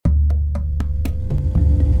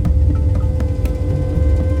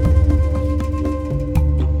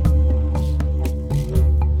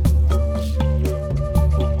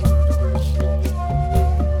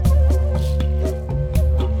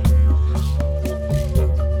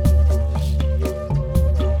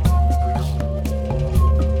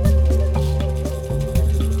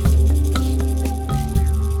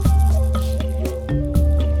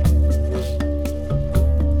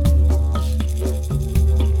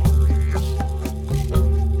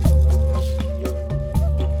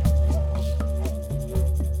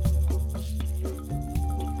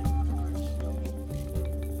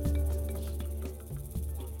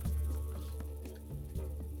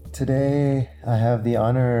Today, I have the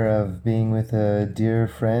honor of being with a dear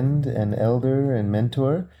friend and elder and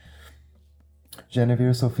mentor,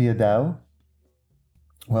 Zhenevere Sophia Dao.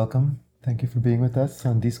 Welcome. Thank you for being with us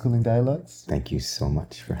on Deschooling Dialogues. Thank you so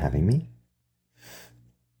much for having me.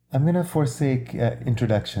 I'm going to forsake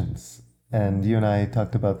introductions. And you and I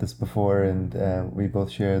talked about this before, and we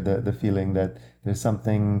both share the feeling that there's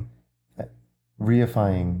something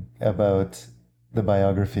reifying about the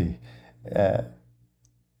biography.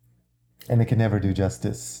 And it can never do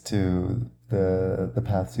justice to the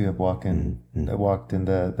paths you have walked in. It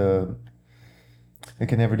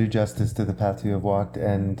can never do justice to the path you have walked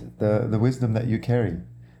and the wisdom that you carry,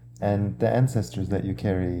 and the ancestors that you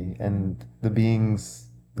carry, and the beings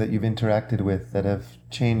that you've interacted with that have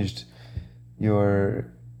changed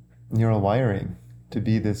your neural wiring to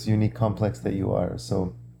be this unique complex that you are.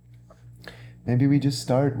 So maybe we just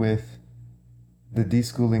start with the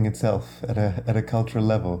deschooling itself at a cultural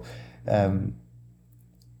level.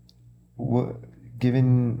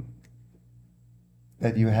 Given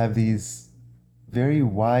that you have these very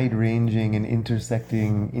wide-ranging and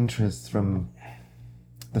intersecting interests, from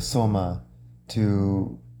the Soma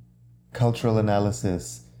to cultural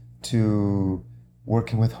analysis to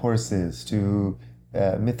working with horses to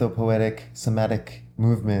mythopoetic somatic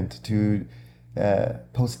movement to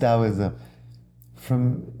Post-Daoism,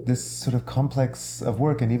 from this sort of complex of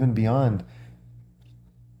work and even beyond,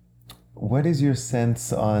 what is your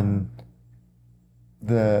sense on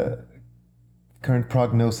the current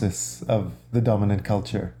prognosis of the dominant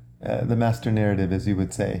culture, the master narrative, as you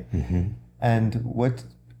would say? Mm-hmm. And what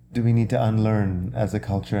do we need to unlearn as a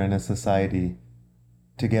culture and a society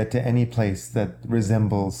to get to any place that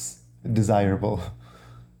resembles desirable?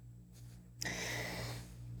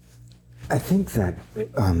 I think that,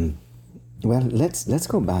 well, let's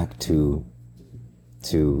go back to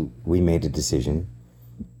we made a decision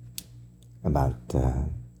about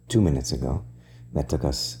 2 minutes ago that took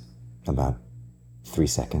us about 3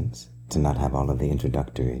 seconds to not have all of the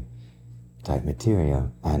introductory type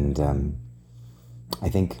material, and I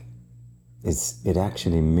think it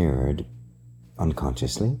actually mirrored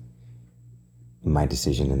unconsciously my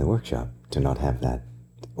decision in the workshop to not have that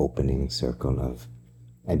opening circle of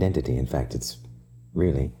identity. In fact, it's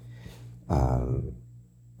really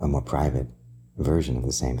a more private version of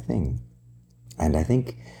the same thing. And I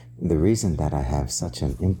think the reason that I have such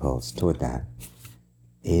an impulse toward that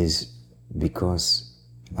is because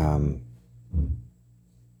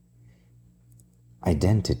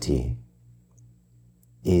identity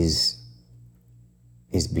is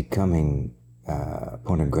becoming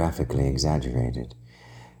pornographically exaggerated.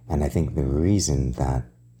 And I think the reason that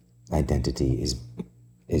identity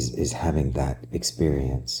is having that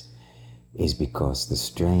experience is because the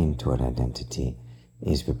strain toward identity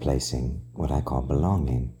is replacing what I call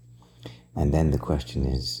belonging. And then the question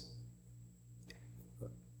is,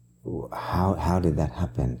 how did that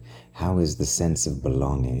happen? How is the sense of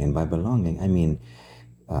belonging? And by belonging, I mean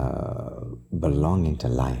belonging to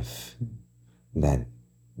life. That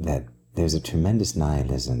there's a tremendous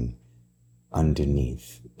nihilism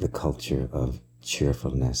underneath the culture of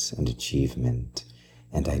cheerfulness and achievement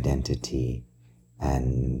and identity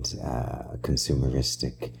and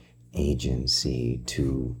consumeristic agency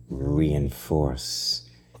to reinforce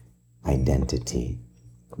identity,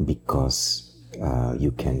 because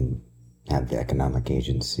you can have the economic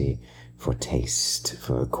agency for taste,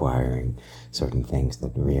 for acquiring certain things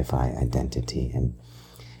that reify identity. And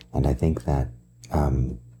I think that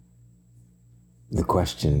the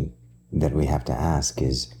question that we have to ask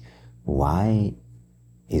is, why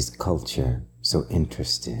is culture so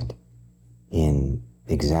interested in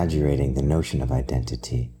exaggerating the notion of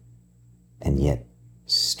identity and yet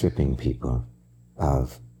stripping people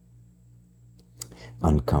of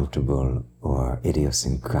uncomfortable or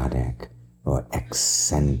idiosyncratic or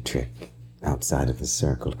eccentric, outside of the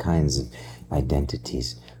circle kinds of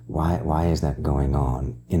identities? Why is that going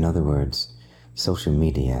on? In other words, social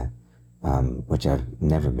media, which I've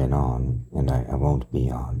never been on and I won't be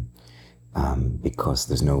on, because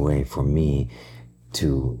there's no way for me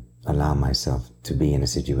to allow myself to be in a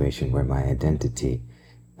situation where my identity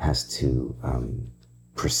has to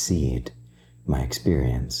precede my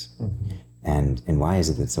experience. Mm-hmm. And why is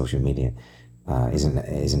it that social media is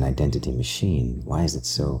an identity machine? Why is it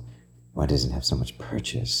so? Why does it have so much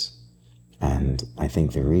purchase? And I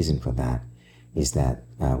think the reason for that is that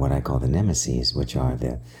what I call the nemesis, which are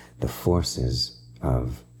the forces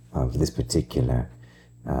of this particular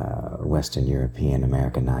Western European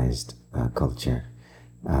Americanized culture,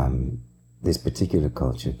 this particular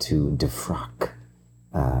culture, to defrock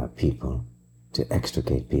people, to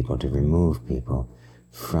extricate people, to remove people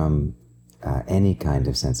from any kind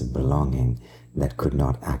of sense of belonging that could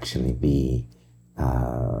not actually be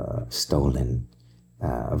stolen,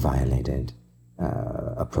 violated,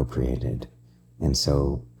 appropriated. And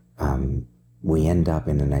so we end up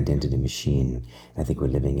in an identity machine. I think we're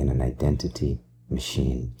living in an identity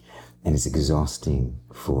machine, and it's exhausting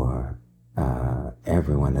for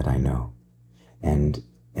everyone that I know. And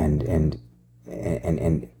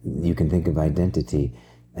you can think of identity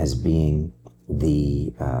as being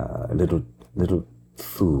the little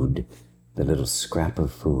food, the little scrap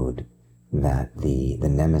of food that the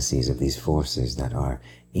nemesis of these forces that are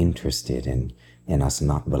interested in us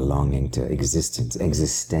not belonging to existence,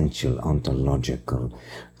 existential, ontological,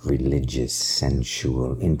 religious,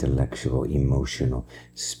 sensual, intellectual, emotional,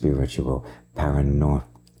 spiritual, paranormal,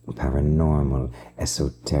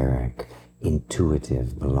 esoteric,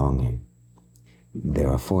 intuitive belonging. There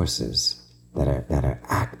are forces that are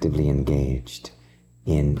actively engaged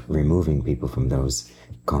in removing people from those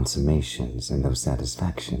consummations and those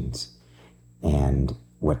satisfactions. And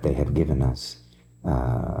what they have given us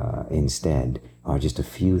instead are just a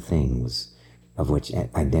few things, of which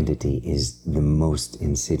identity is the most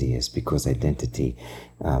insidious, because identity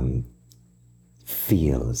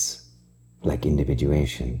feels like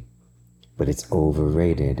individuation, but it's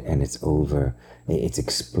overrated and it's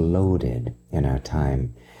exploded in our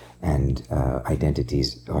time. And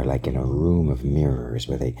identities are like in a room of mirrors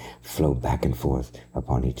where they flow back and forth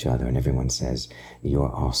upon each other, and everyone says,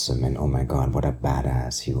 "You're awesome," and "Oh my God, what a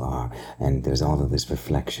badass you are." And there's all of this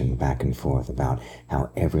reflection back and forth about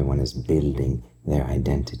how everyone is building their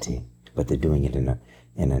identity, but they're doing it in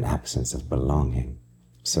an absence of belonging.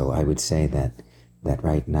 So I would say that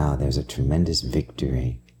right now there's a tremendous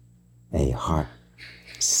victory, a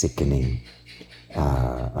heart-sickening,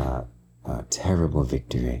 terrible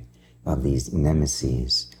victory of these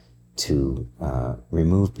nemeses to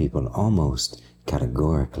remove people almost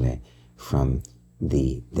categorically from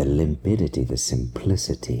the limpidity, the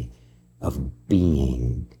simplicity of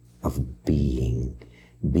being.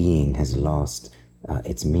 Being has lost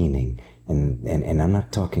its meaning. And I'm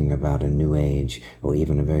not talking about a new age or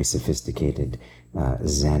even a very sophisticated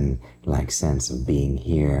Zen-like sense of being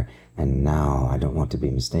here and now. I don't want to be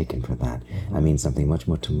mistaken for that. I mean something much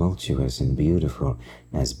more tumultuous and beautiful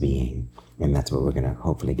as being. And that's what we're going to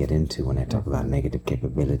hopefully get into when I talk about negative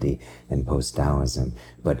capability and post-Daoism.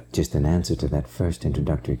 But just an answer to that first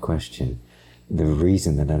introductory question, the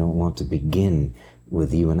reason that I don't want to begin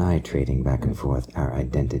with you and I trading back and forth our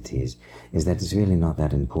identities is that it's really not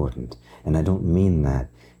that important. And I don't mean that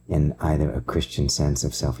in either a Christian sense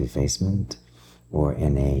of self-effacement or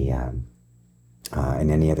in in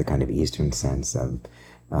any other kind of Eastern sense of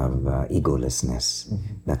egolessness.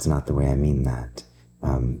 Mm-hmm. That's not the way I mean that.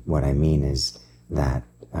 What I mean is that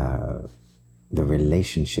the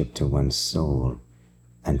relationship to one's soul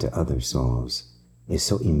and to other souls is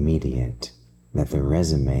so immediate that the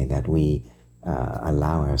resume that we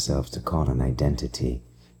allow ourselves to call an identity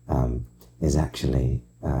is actually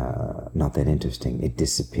not that interesting. It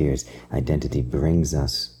disappears. Identity brings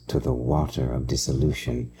us to the water of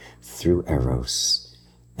dissolution through eros,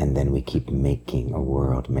 and then we keep making a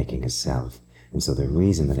world, making a self. And so the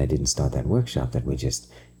reason that I didn't start that workshop that we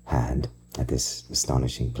just had at this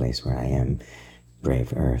astonishing place where I am,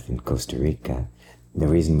 Brave Earth in Costa Rica, the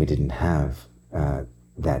reason we didn't have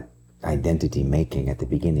that identity making at the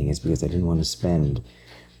beginning is because I didn't want to spend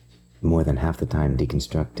more than half the time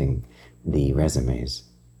deconstructing the resumes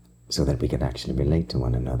so that we could actually relate to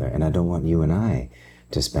one another. And I don't want you and I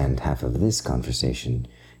to spend half of this conversation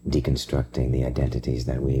deconstructing the identities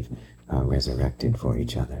that we've resurrected for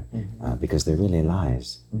each other, because they're really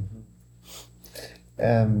lies.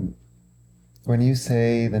 Mm-hmm. When you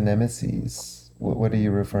say the nemesis, what are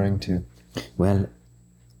you referring to? Well,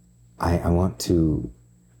 I want to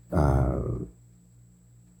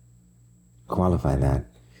qualify that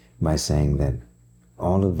by saying that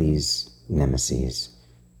all of these nemesis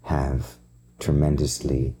have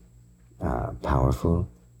tremendously powerful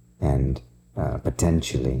and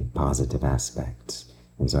potentially positive aspects.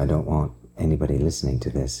 And so I don't want anybody listening to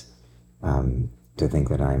this to think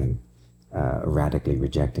that I'm radically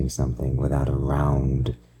rejecting something without a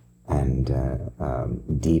round and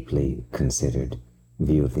deeply considered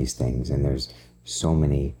view of these things. And there's so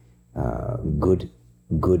many good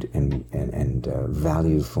and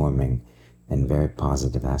value-forming and very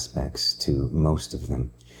positive aspects to most of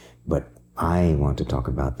them. But I want to talk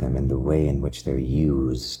about them in the way in which they're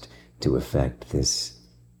used to affect this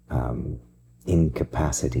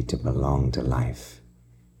incapacity to belong to life.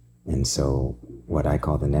 And so what I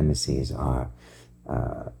call the nemesis are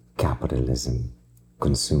capitalism,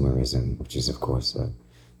 consumerism, which is of course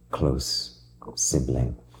close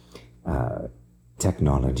sibling.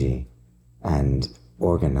 Technology and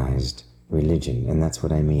organized religion, and that's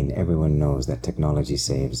what I mean. Everyone knows that technology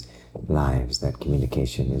saves lives, that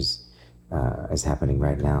communication is happening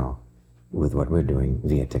right now with what we're doing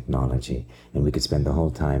via technology, and we could spend the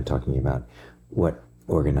whole time talking about what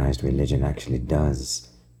organized religion actually does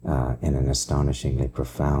in an astonishingly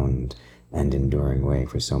profound and enduring way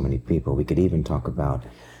for so many people. We could even talk about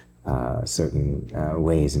certain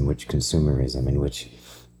ways in which consumerism, in which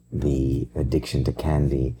the addiction to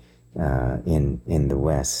candy in the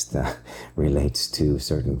West relates to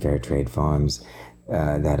certain fair trade farms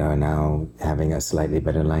that are now having a slightly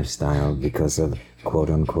better lifestyle because of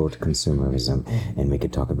quote-unquote consumerism. And we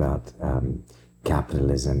could talk about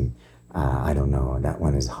capitalism. I don't know, that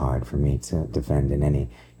one is hard for me to defend in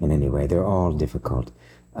any way. They're all difficult.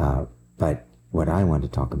 But what I want to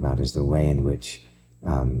talk about is the way in which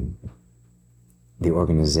the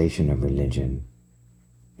organization of religion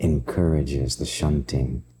encourages the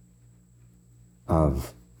shunting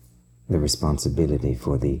of the responsibility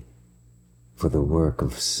for the work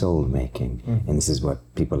of soul making. And this is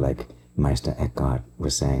what people like Meister Eckhart were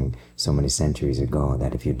saying so many centuries ago,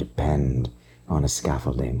 that if you depend on a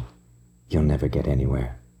scaffolding, you'll never get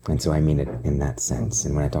anywhere. And so I mean it in that sense.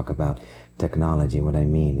 And when I talk about technology, what I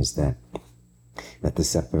mean is that the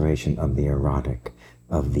separation of the erotic,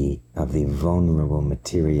 of the vulnerable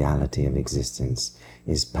materiality of existence,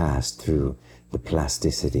 is passed through the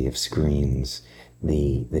plasticity of screens,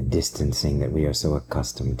 the distancing that we are so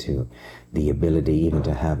accustomed to, the ability even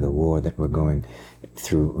to have the war that we're going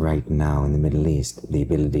through right now in the Middle East, the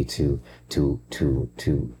ability to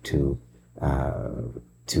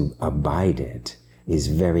abide it is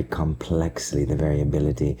very complexly the very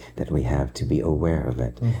ability that we have to be aware of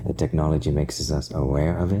it. The technology makes us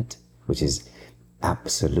aware of it, which is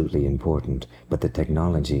absolutely important, but the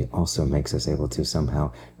technology also makes us able to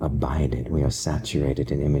somehow abide it. We are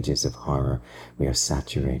saturated in images of horror. We are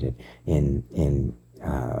saturated in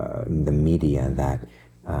the media that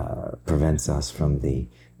prevents us from the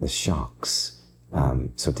shocks.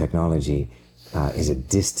 So technology is a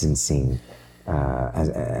distancing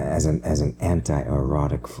as an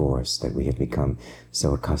anti-erotic force that we have become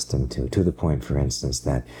so accustomed to the point, for instance,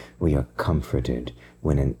 that we are comforted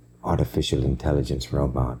when an artificial intelligence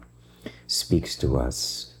robot speaks to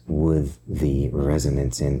us with the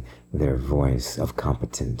resonance in their voice of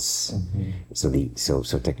competence. So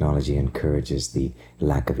technology encourages the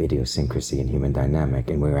lack of idiosyncrasy in human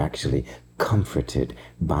dynamic, and we're actually comforted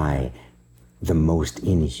by the most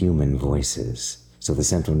inhuman voices. So the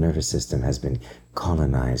central nervous system has been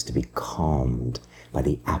colonized to be calmed by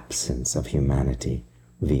the absence of humanity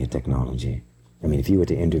via technology. I mean, if you were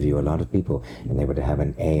to interview a lot of people and they were to have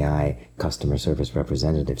an AI customer service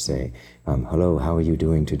representative say, hello, how are you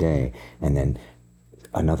doing today? And then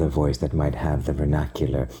another voice that might have the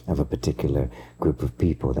vernacular of a particular group of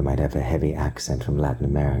people, that might have a heavy accent from Latin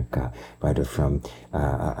America, right, or from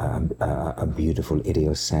a beautiful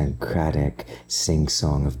idiosyncratic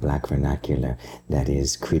sing-song of black vernacular that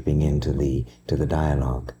is creeping into the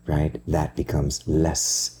dialogue, right? That becomes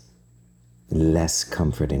less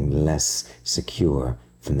comforting, less secure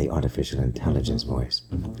than the artificial intelligence voice.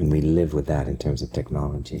 And we live with that in terms of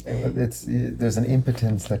technology. There's an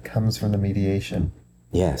impotence that comes from the mediation.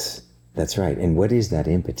 Yes, that's right. And what is that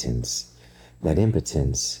impotence? That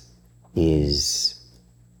impotence is,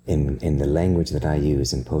 in the language that I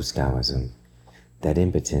use in Post-Daoism, that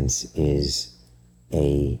impotence is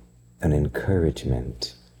an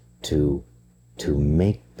encouragement to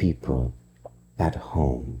make people at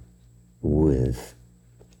home with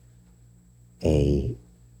a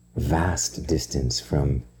vast distance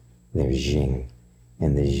from their Jing.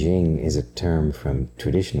 And the Jing is a term from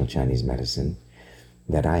traditional Chinese medicine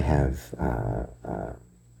that I have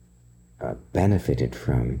benefited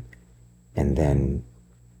from and then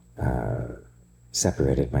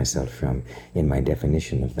separated myself from in my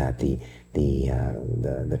definition of that.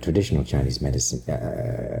 The traditional Chinese medicine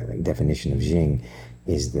definition of Jing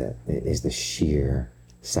is the sheer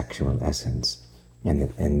sexual essence, and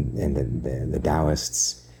the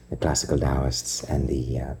Taoists, the classical Taoists, and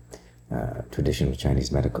the traditional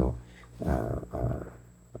Chinese medical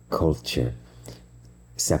culture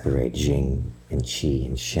separate Jing and Qi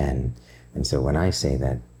and Shen. And so when I say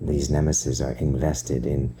that these nemesis are invested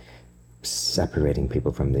in separating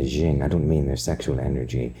people from the Jing, I don't mean their sexual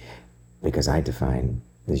energy, because I define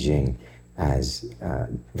the Jing as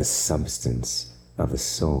the substance of the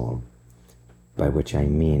soul, by which I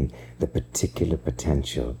mean the particular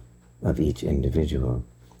potential of each individual.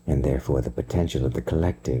 and therefore the potential of the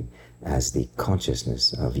collective as the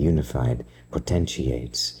consciousness of unified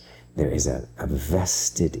potentiates, there is a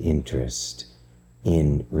vested interest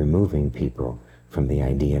in removing people from the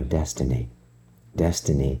idea of destiny.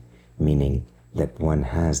 Destiny meaning that one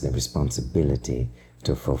has the responsibility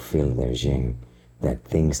to fulfill their Jing, that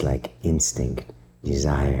things like instinct,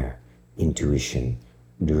 desire, intuition,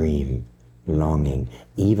 dream, longing,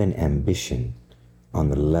 even ambition on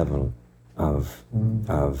the level of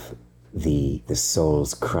the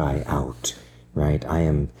soul's cry out, right?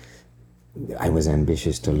 I was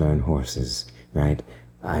ambitious to learn horses, right?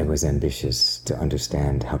 I was ambitious to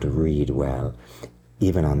understand how to read well.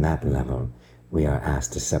 Even on that level, we are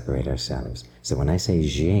asked to separate ourselves. So when I say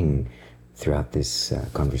Jing throughout this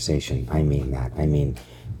conversation, I mean that. I mean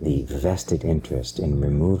the vested interest in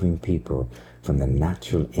removing people from the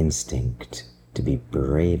natural instinct to be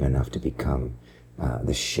brave enough to become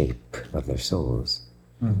the shape of their souls.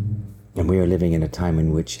 And we are living in a time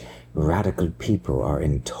in which radical people are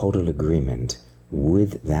in total agreement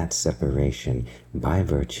with that separation by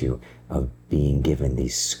virtue of being given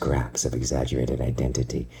these scraps of exaggerated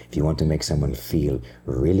identity. If you want to make someone feel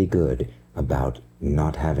really good about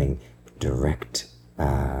not having direct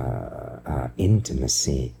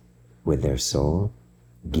intimacy with their soul,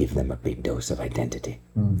 give them a big dose of identity.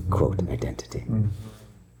 Quote, identity.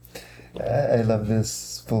 I love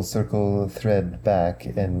this full circle thread back.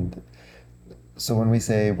 And so when we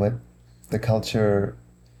say what the culture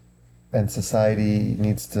and society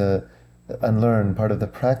needs to unlearn, part of the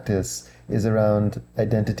practice is around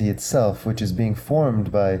identity itself, which is being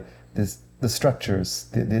formed by the structures.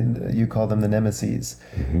 You call them the nemesis.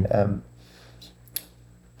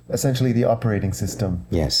 Essentially the operating system.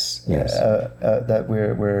 Yes. That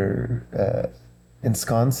we're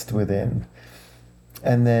ensconced within.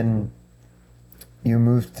 And then you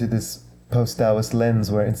move to this post-Daoist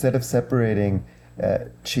lens where instead of separating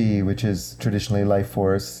Qi, which is traditionally life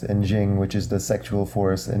force, and Jing, which is the sexual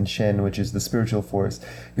force, and Shen, which is the spiritual force,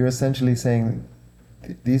 you're essentially saying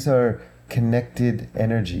these are connected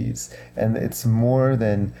energies, and it's more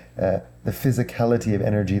than the physicality of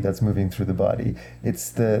energy that's moving through the body.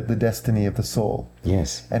 It's the destiny of the soul.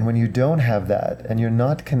 Yes. And when you don't have that, and you're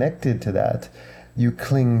not connected to that, you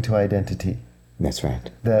cling to identity. That's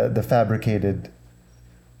right. The fabricated,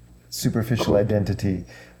 superficial identity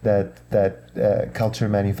that culture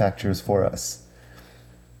manufactures for us.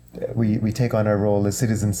 We take on our role as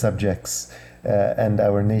citizen subjects, and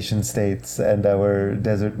our nation states and our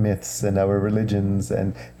desert myths and our religions,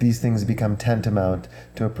 and these things become tantamount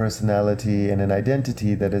to a personality and an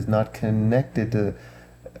identity that is not connected to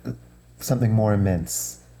something more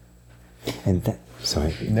immense. And that,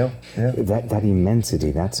 sorry. No, yeah. That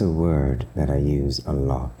immensity, that's a word that I use a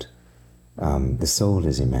lot. The soul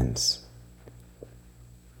is immense.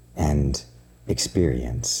 And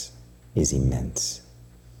experience is immense.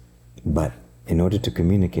 But in order to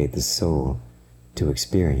communicate the soul to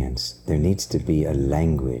experience, there needs to be a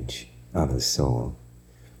language of the soul.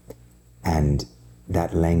 And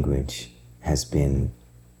that language has been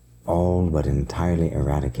all but entirely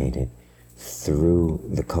eradicated through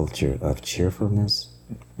the culture of cheerfulness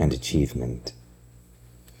and achievement.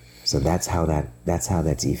 So that's how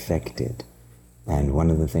that's effected. And one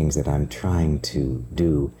of the things that I'm trying to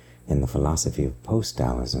do in the philosophy of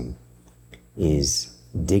Post-Daoism is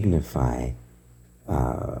dignify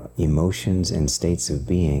emotions and states of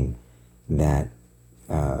being that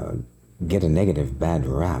get a negative bad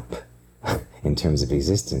rap in terms of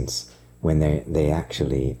existence when they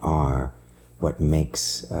actually are what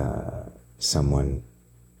makes someone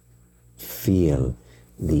feel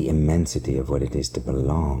the immensity of what it is to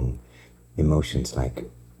belong. Emotions like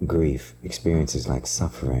grief, experiences like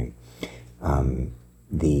suffering,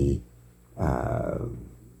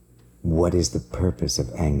 what is the purpose of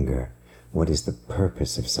anger? What is the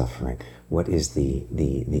purpose of suffering? What is the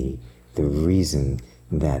reason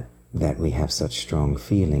that we have such strong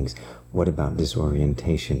feelings? What about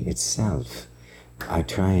disorientation itself? I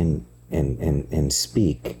try and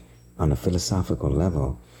speak on a philosophical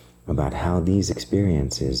level about how these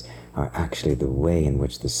experiences are actually the way in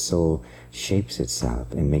which the soul shapes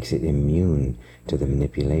itself and makes it immune to the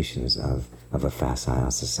manipulations of a facile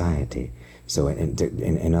society. So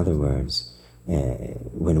in other words,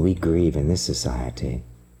 when we grieve in this society,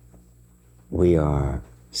 we are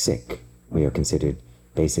sick. We are considered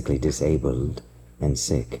basically disabled and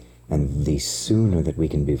sick. And the sooner that we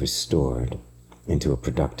can be restored into a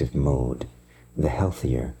productive mode, the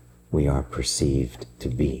healthier we are perceived to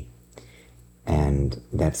be. And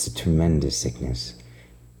that's a tremendous sickness.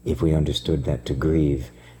 If we understood that to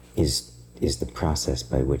grieve is the process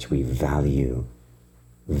by which we value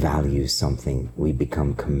value something, we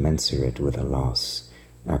become commensurate with a loss.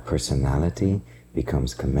 Our personality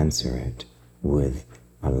becomes commensurate with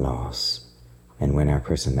a loss. And when our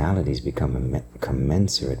personalities become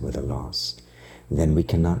commensurate with a loss, then we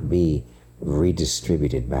cannot be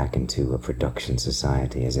redistributed back into a production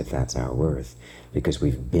society as if that's our worth, because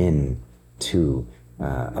we've been to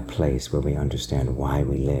a place where we understand why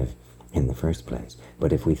we live in the first place.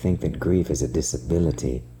 But if we think that grief is a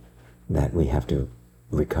disability that we have to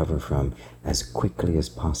recover from as quickly as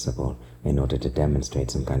possible in order to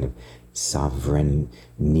demonstrate some kind of sovereign,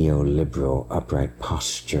 neoliberal, upright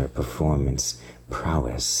posture, performance,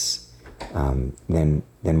 prowess, then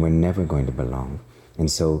we're never going to belong.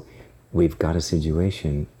 And so we've got a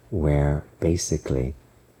situation where basically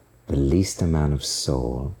the least amount of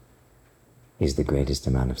soul is the greatest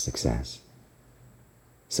amount of success,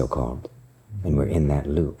 so-called. And we're in that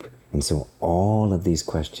loop. And so all of these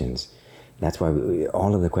questions, that's why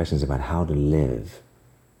all of the questions about how to live,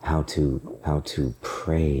 how to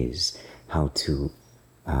praise, how to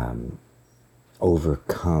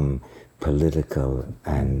overcome political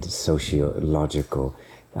and sociological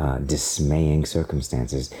dismaying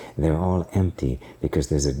circumstances, they're all empty, because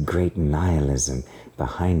there's a great nihilism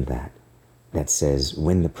behind that says,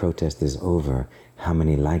 when the protest is over, how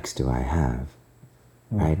many likes do I have?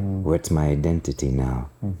 Right? What's my identity now?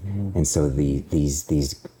 And so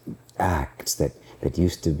these acts that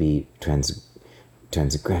used to be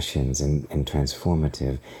transgressions and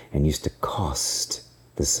transformative and used to cost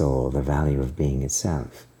the soul the value of being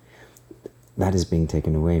itself, that is being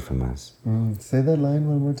taken away from us. Say that line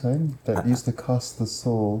one more time. That used to cost the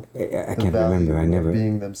soul. I can't remember. I never.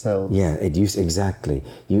 Being themselves. Yeah, it used exactly.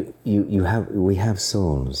 We have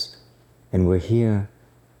souls, and we're here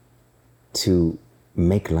to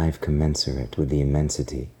make life commensurate with the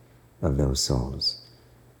immensity of those souls,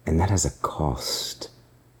 and that has a cost.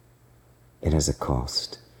 It has a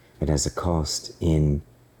cost. It has a cost in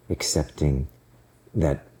accepting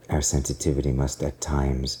that our sensitivity must at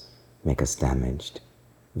times make us damaged.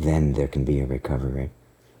 Then there can be a recovery.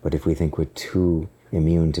 But if we think we're too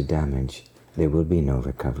immune to damage, there will be no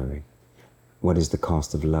recovery. What is the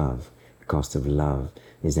cost of love? The cost of love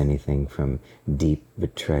is anything from deep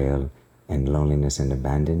betrayal and loneliness and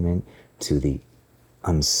abandonment to the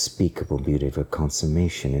unspeakable beauty of a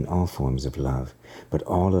consummation in all forms of love. But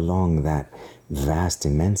all along that vast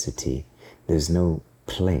immensity, there's no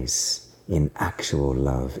place in actual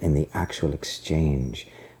love, in the actual exchange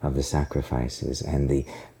of the sacrifices and the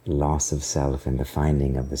loss of self and the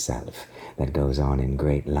finding of the self that goes on in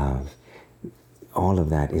great love. All of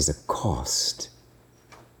that is a cost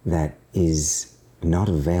that is not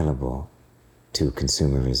available to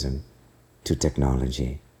consumerism, to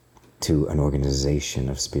technology, to an organization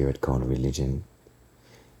of spirit called religion.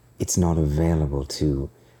 It's not available to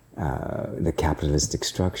the capitalistic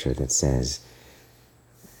structure that says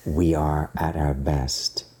we are at our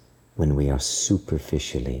best when we are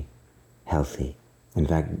superficially healthy. In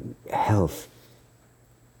fact, health,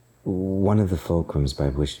 one of the fulcrums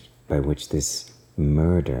by which this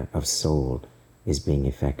murder of soul is being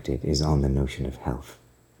effected is on the notion of health.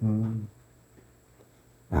 And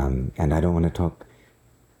I don't want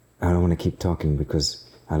to keep talking because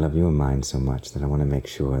I love your mind so much that I want to make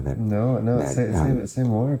sure that... Say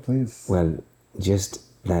more, please. Well, just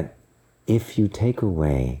that if you take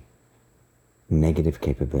away negative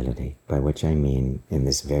capability, by which I mean, in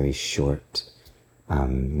this very short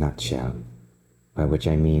nutshell, by which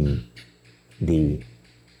I mean the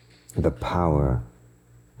power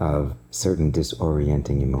of certain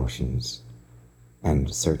disorienting emotions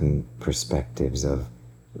and certain perspectives of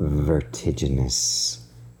vertiginous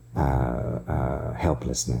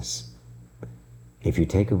helplessness. If you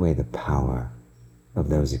take away the power of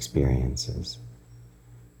those experiences,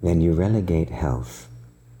 then you relegate health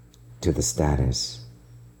to the status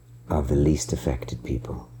of the least affected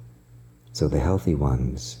people. So the healthy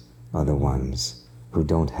ones are the ones who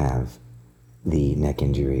don't have the neck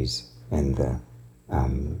injuries and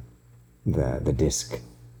the disc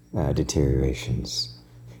deteriorations.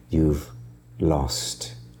 You've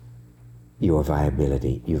lost your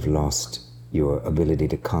viability. You've lost your ability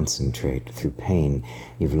to concentrate through pain.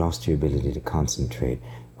 You've lost your ability to concentrate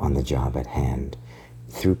on the job at hand.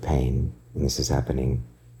 Through pain, and this is happening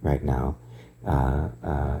right now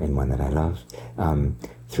in one that I love,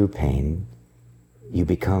 through pain, you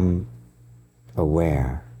become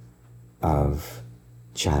aware of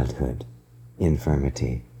childhood,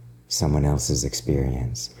 infirmity, someone else's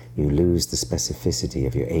experience. You lose the specificity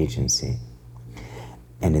of your agency.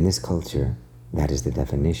 And in this culture, that is the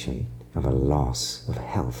definition of a loss of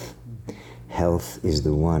health. Health is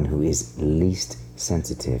the one who is least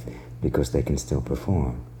sensitive because they can still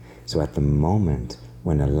perform. So at the moment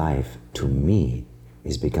when a life, to me,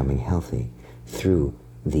 is becoming healthy through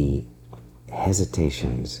the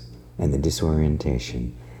hesitations and the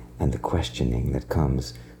disorientation and the questioning that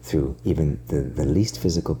comes through even the least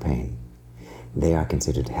physical pain, they are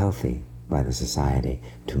considered healthy by the society.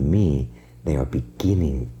 To me, they are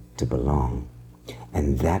beginning to belong.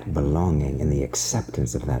 And that belonging and the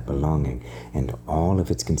acceptance of that belonging and all of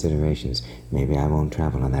its considerations, maybe I won't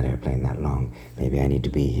travel on that airplane that long, maybe I need to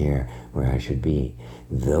be here where I should be,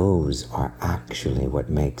 those are actually what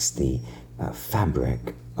makes the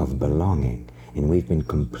fabric of belonging. And we've been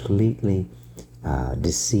completely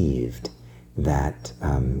deceived that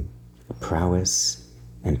prowess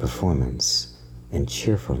and performance and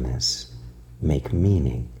cheerfulness make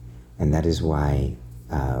meaning. And that is why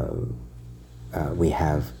we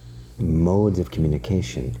have modes of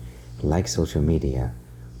communication like social media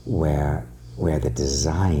where the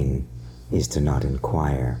design is to not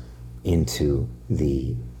inquire into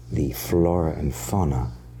the flora and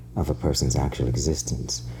fauna of a person's actual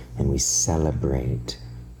existence, and we celebrate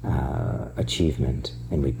achievement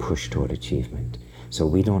and we push toward achievement. So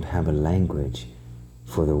we don't have a language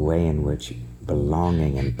for the way in which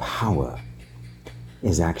belonging and power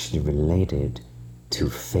is actually related to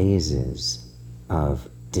phases of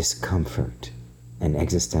discomfort and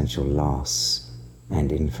existential loss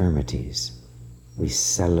and infirmities. We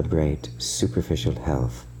celebrate superficial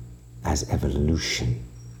health as evolution.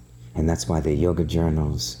 And that's why the yoga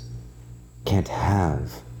journals can't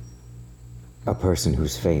have a person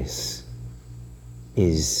whose face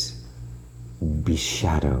is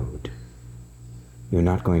beshadowed. You're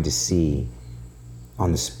not going to see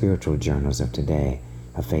on the spiritual journals of today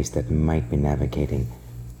a face that might be navigating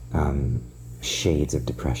shades of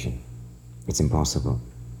depression. It's impossible,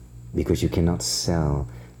 because you cannot sell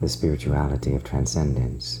the spirituality of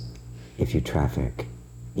transcendence if you traffic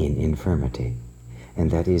in infirmity.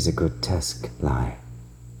 And that is a grotesque lie,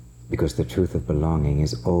 because the truth of belonging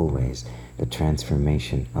is always the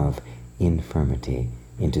transformation of infirmity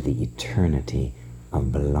into the eternity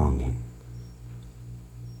of belonging.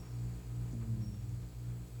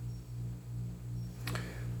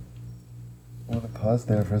 I want to pause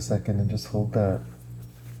there for a second and just hold that.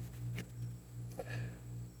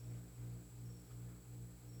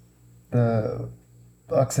 The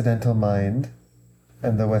Occidental mind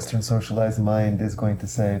and the Western socialized mind is going to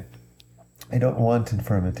say, I don't want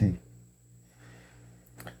infirmity.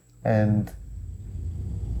 And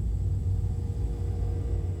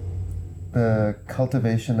the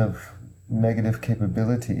cultivation of negative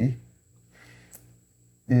capability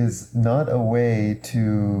is not a way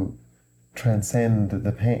to transcend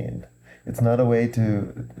the pain. It's not a way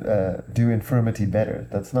to do infirmity better.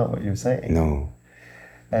 That's not what you're saying. No.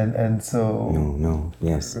 And so No,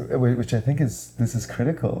 yes. Which I think this is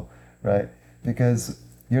critical, right? Because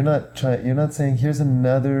you're not saying here's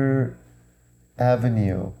another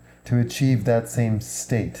avenue to achieve that same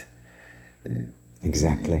state.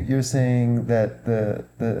 Exactly. You're saying that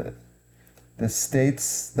the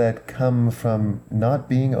states that come from not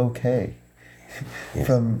being okay, Yes.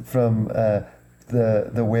 from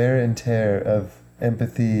the wear and tear of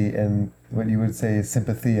empathy and what you would say is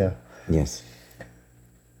sympathia, Yes.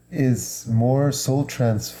 is more soul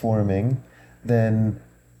transforming than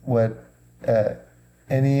what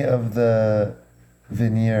any of the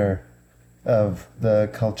veneer of the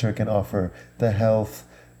culture can offer. The health,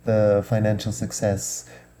 the financial success,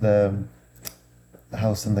 the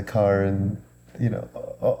house and the car, and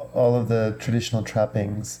all of the traditional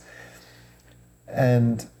trappings.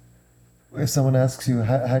 And if someone asks you,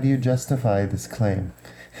 how do you justify this claim?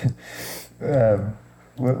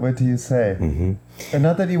 What do you say? Mm-hmm. And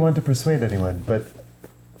not that you want to persuade anyone, but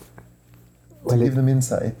to give them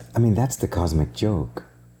insight. I mean, that's the cosmic joke,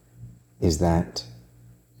 is that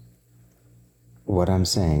what I'm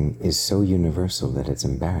saying is so universal that it's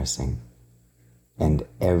embarrassing. And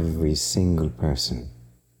every single person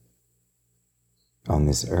on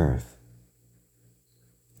this earth,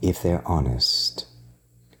 if they're honest,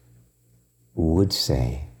 would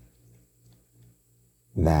say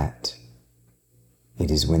that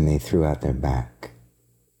it is when they threw out their back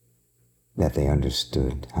that they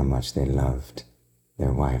understood how much they loved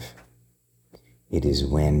their wife. It is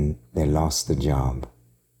when they lost the job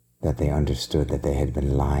that they understood that they had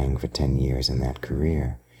been lying for 10 years in that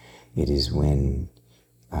career. It is when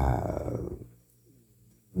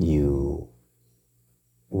you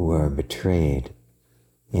were betrayed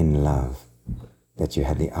in love that you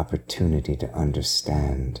had the opportunity to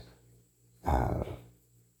understand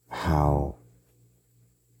how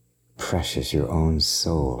precious your own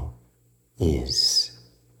soul is.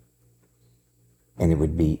 And it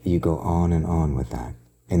would be, you go on and on with that.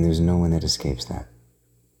 And there's no one that escapes that.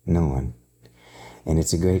 No one. And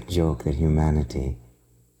it's a great joke that humanity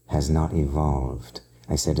has not evolved.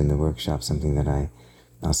 I said in the workshop something that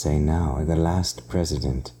I'll say now. The last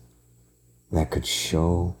president that could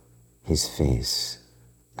show his face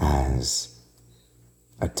as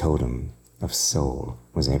a totem of soul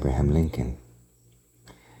was Abraham Lincoln.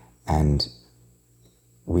 And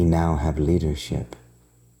we now have leadership.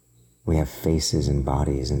 We have faces and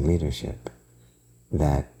bodies in leadership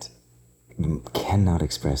that cannot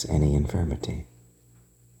express any infirmity.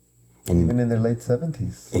 And even in their late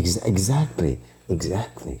 70s. Exactly.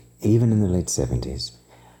 Even in the late 70s.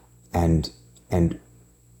 And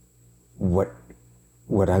what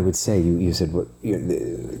I would say, you said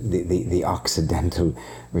the Occidental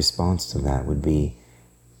response to that would be,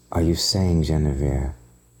 are you saying, Zhenevere,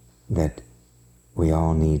 that we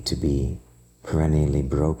all need to be perennially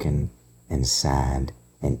broken and sad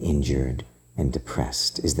and injured and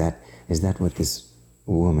depressed? Is that what this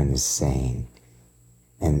woman is saying?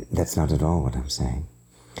 And that's not at all what I'm saying.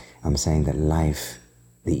 I'm saying that life,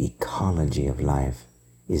 the ecology of life,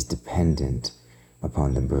 is dependent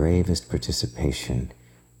upon the bravest participation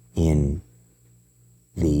in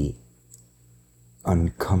the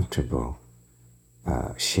uncomfortable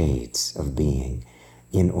shades of being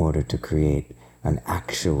in order to create an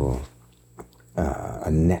actual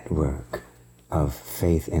a network of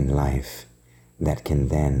faith in life that can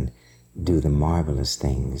then do the marvelous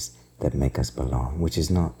things that make us belong, which is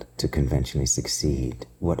not to conventionally succeed.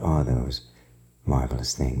 What are those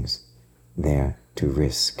marvelous things? They're to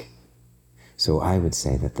risk. So I would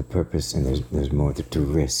say that the purpose, and there's more, to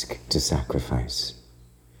risk, to sacrifice,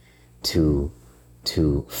 to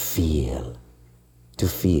feel,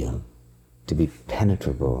 to be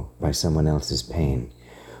penetrable by someone else's pain.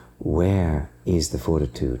 Where is the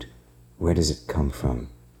fortitude? Where does it come from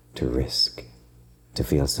to risk, to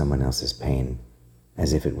feel someone else's pain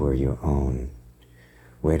as if it were your own?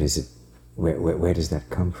 Where does that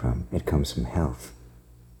come from? It comes from health.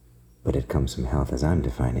 But it comes from health as I'm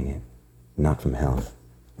defining it, not from health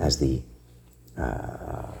as the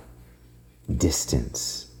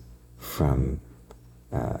distance from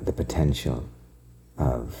the potential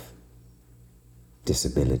of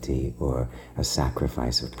disability or a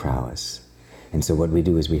sacrifice of prowess. And so what we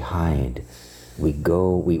do is we hide. We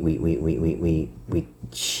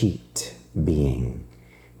cheat being.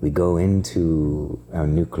 We go into our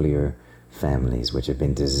nuclear families, which have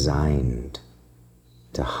been designed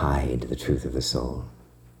to hide the truth of the soul.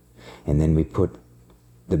 And then we put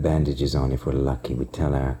the bandages on if we're lucky. We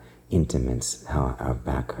tell our intimates how our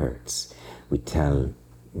back hurts. We tell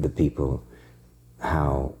the people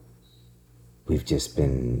how we've just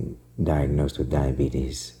been diagnosed with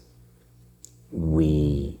diabetes.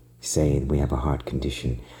 We say we have a heart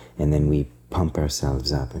condition, and then we pump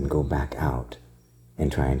ourselves up and go back out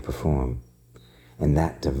and try and perform. And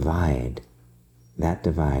that divide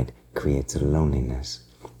creates a loneliness.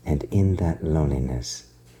 And in that loneliness,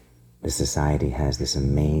 the society has this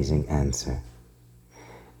amazing answer.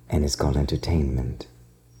 And it's called entertainment.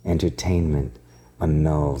 Entertainment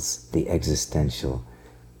annuls the existential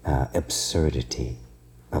absurdity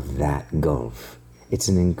of that gulf. It's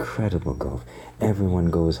an incredible gulf. Everyone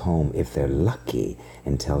goes home, if they're lucky,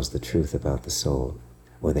 and tells the truth about the soul,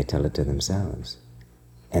 or they tell it to themselves.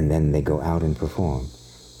 And then they go out and perform.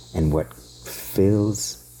 And what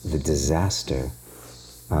fills the disaster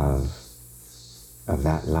of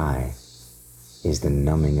that lie is the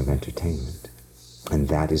numbing of entertainment. And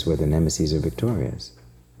that is where the nemesis are victorious,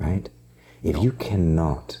 right? If you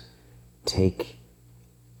cannot take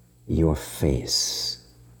your face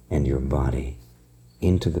and your body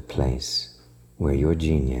into the place where your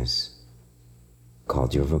genius,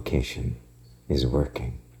 called your vocation, is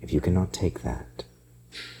working, if you cannot take that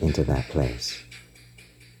into that place,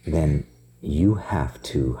 then you have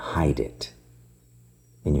to hide it.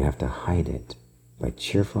 And you have to hide it by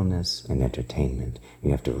cheerfulness and entertainment.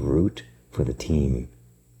 You have to root for the team.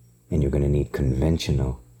 And you're going to need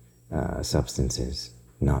conventional substances,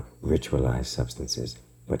 not ritualized substances,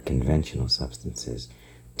 but conventional substances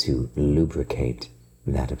to lubricate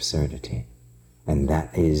that absurdity. And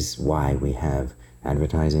that is why we have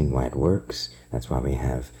advertising, why it works. That's why we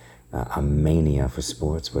have a mania for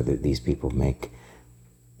sports, where these people make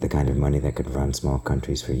the kind of money that could run small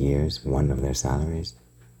countries for years, one of their salaries.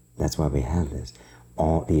 That's why we have this.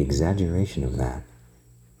 All the exaggeration of that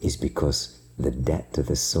is because the debt to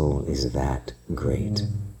the soul is that great.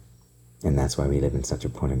 And that's why we live in such a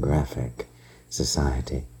pornographic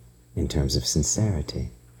society in terms of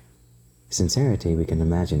sincerity. Sincerity, we can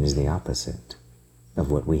imagine, is the opposite of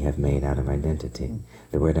what we have made out of identity.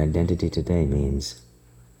 The word identity today means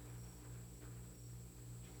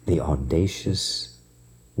the audacious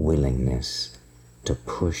willingness to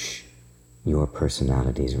push your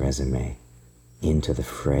personality's resume into the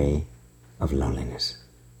fray of loneliness.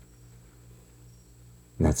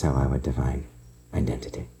 That's how I would define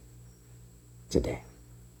identity today.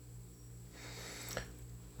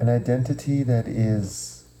 An identity that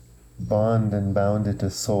is bond and bounded to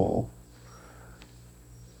soul.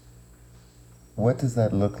 What does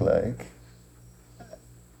that look like?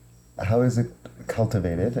 How is it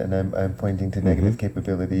cultivated? And I'm pointing to negative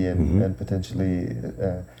capability and potentially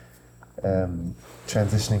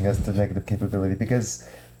transitioning us to negative capability, because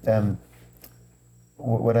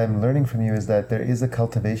what I'm learning from you is that there is a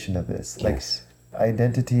cultivation of this. Yes. Like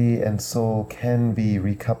identity and soul can be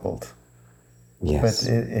recoupled. Yes.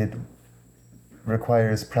 But it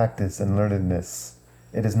requires practice and learnedness.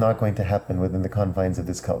 It is not going to happen within the confines of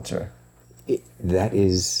this culture. That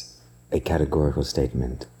is a categorical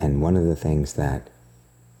statement. And one of the things that,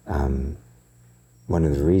 one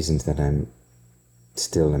of the reasons that I'm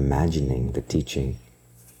still imagining the teaching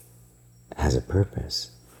has a purpose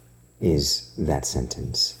is that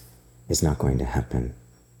sentence. It's not going to happen.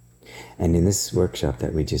 And in this workshop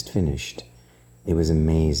that we just finished, it was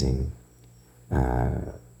amazing.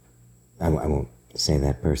 I won't say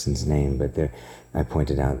that person's name, but I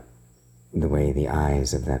pointed out the way the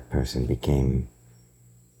eyes of that person became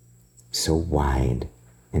so wide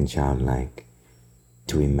and childlike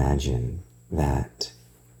to imagine that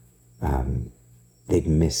they'd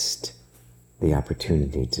missed the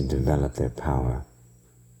opportunity to develop their power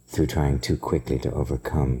through trying too quickly to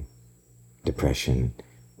overcome depression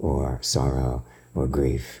or sorrow or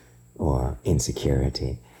grief or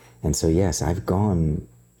insecurity. And so, yes, I've gone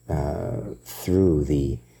through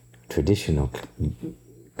the traditional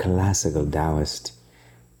classical Taoist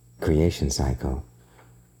creation cycle,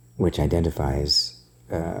 which identifies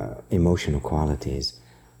emotional qualities,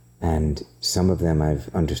 and some of them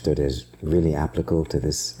I've understood as really applicable to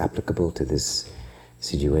this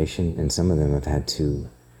situation, and some of them I've had to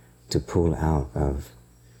pull out of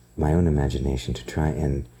my own imagination to try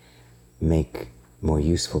and make more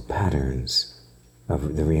useful patterns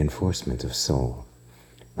of the reinforcement of soul.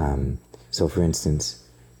 So, for instance,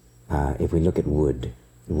 if we look at wood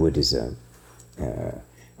is an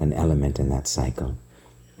element in that cycle.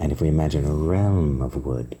 And if we imagine a realm of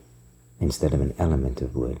wood instead of an element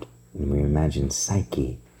of wood, and we imagine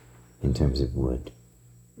psyche in terms of wood,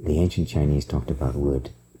 the ancient Chinese talked about wood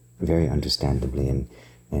very understandably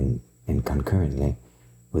and concurrently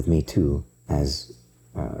with me too, as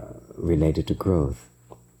related to growth.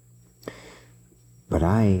 But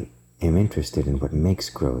I am interested in what makes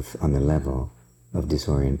growth on the level of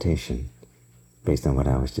disorientation, based on what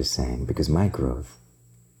I was just saying, because my growth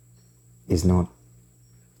is not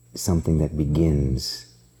something that begins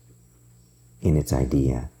in its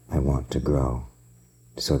idea, I want to grow,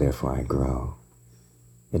 so therefore I grow.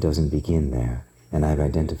 It doesn't begin there, and I've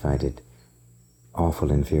identified it, awful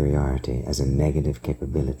inferiority, as a negative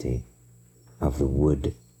capability of the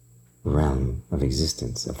wood realm of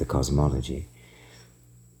existence, of the cosmology.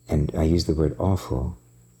 And I use the word awful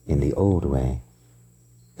in the old way,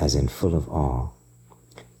 as in full of awe.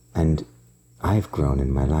 And I've grown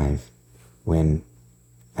in my life when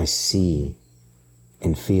I see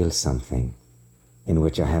and feel something in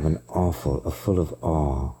which I have a full of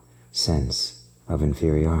awe sense of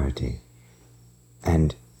inferiority.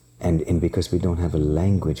 And because we don't have a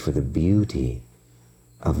language for the beauty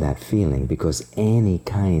of that feeling, because any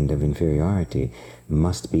kind of inferiority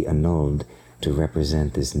must be annulled to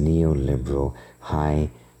represent this neoliberal, high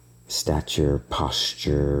stature,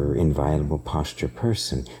 posture, inviolable posture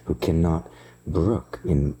person who cannot brook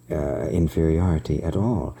inferiority at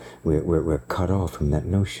all. We're cut off from that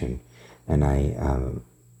notion, and I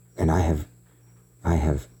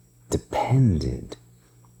have depended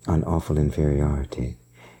on awful inferiority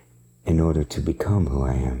in order to become who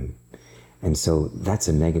I am. And so that's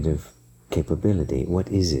a negative capability. What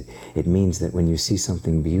is it? It means that when you see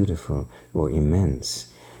something beautiful or immense,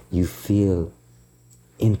 you feel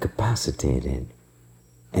incapacitated.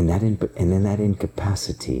 And then that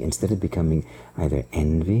incapacity, instead of becoming either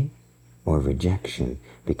envy or rejection,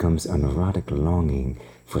 becomes an erotic longing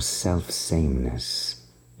for self-sameness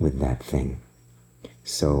with that thing.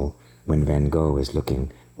 So when Van Gogh is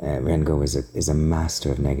looking, Van Gogh is a master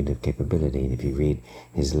of negative capability, and if you read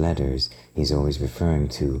his letters, he's always referring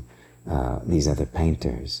to these other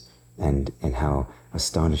painters and how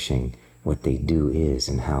astonishing what they do is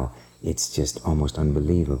and how it's just almost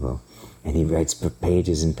unbelievable. And he writes for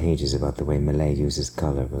pages and pages about the way Millet uses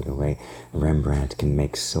color, or the way Rembrandt can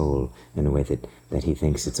make soul in a way that he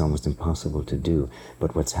thinks it's almost impossible to do.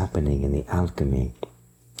 But what's happening in the alchemy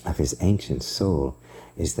of his ancient soul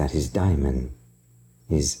is that his diamond,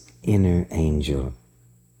 his inner angel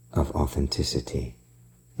of authenticity,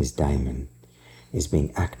 his diamond, is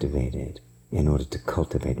being activated in order to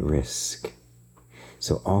cultivate risk.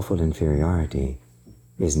 So awful inferiority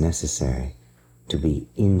is necessary to be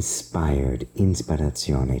inspired,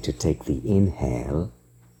 inspirazione, to take the inhale,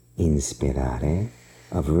 inspirare,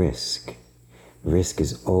 of risk. Risk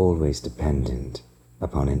is always dependent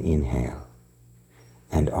upon an inhale,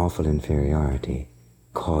 and awful inferiority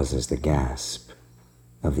causes the gasp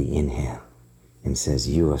of the inhale and says,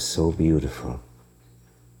 you are so beautiful.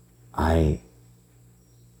 I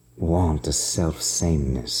want a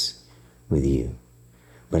self-sameness with you.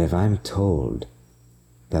 But if I'm told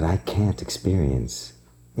that I can't experience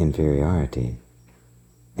inferiority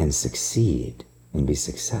and succeed and be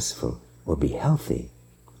successful or be healthy,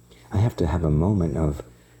 I have to have a moment of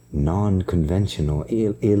non-conventional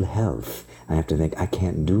ill health. I have to think, I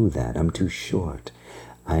can't do that. I'm too short.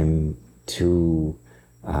 I'm too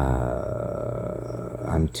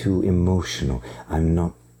emotional. I'm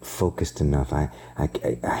not focused enough. I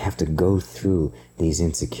have to go through these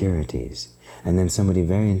insecurities. And then somebody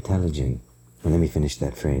very intelligent, and let me finish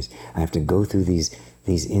that phrase, I have to go through these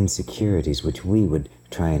insecurities which we would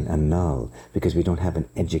try and annul because we don't have an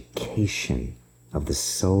education of the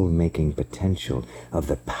soul-making potential, of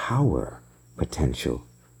the power potential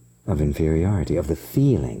of inferiority, of the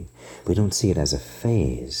feeling. We don't see it as a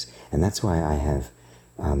phase. And that's why I have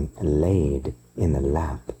laid in the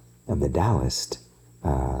lap of the Taoist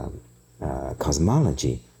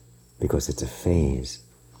cosmology, because it's a phase.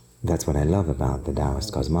 That's what I love about the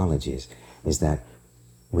Taoist cosmologies, is that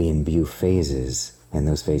we imbue phases, and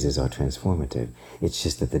those phases are transformative. It's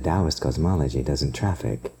just that the Taoist cosmology doesn't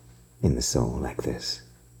traffic in the soul like this.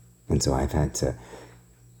 And so I've had to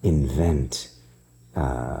invent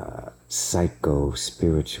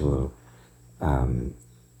psycho-spiritual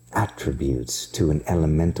attributes to an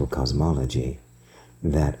elemental cosmology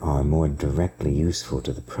that are more directly useful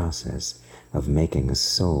to the process of making a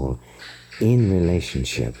soul in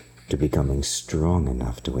relationship to becoming strong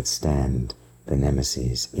enough to withstand the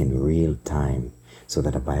nemesis in real time, so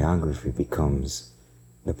that a biography becomes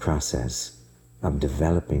the process of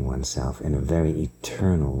developing oneself in a very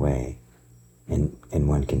eternal way, and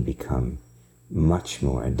one can become much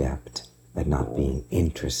more adept at not being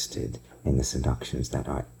interested in the seductions that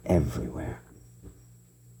are everywhere.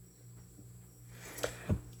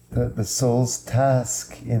 The soul's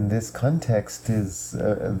task in this context is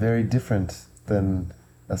very different than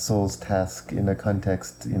a soul's task in a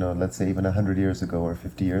context, let's say even 100 years ago or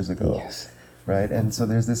 50 years ago. Yes. Right? And so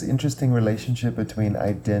there's this interesting relationship between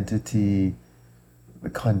identity, the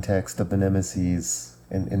context of the nemesis,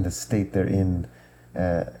 in the state they're in,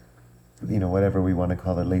 whatever we want to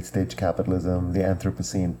call it, late stage capitalism, the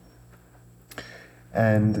Anthropocene,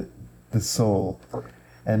 and the soul.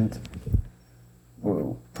 And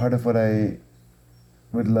part of what I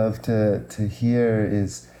would love to hear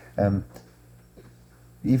is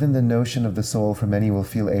even the notion of the soul for many will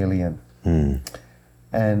feel alien.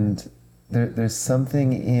 And there's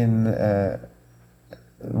something in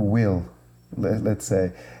will, let's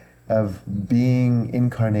say, of being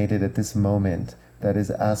incarnated at this moment that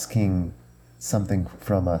is asking something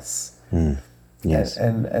from us. Yes.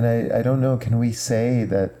 And I don't know, can we say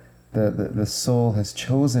that the soul has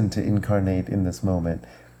chosen to incarnate in this moment,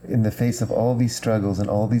 in the face of all these struggles and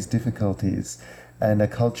all these difficulties, and a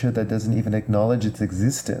culture that doesn't even acknowledge its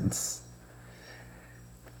existence,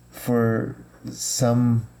 for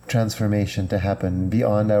some transformation to happen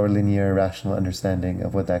beyond our linear rational understanding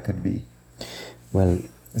of what that could be? Well,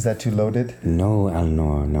 is that too loaded? No,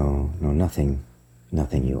 Alnoor, no, nothing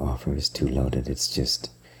you offer is too loaded. It's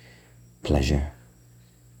just pleasure.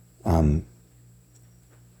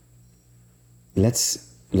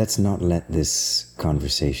 Let's not let this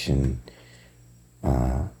conversation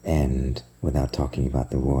end without talking about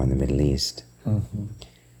the war in the Middle East. A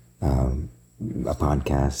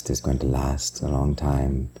podcast is going to last a long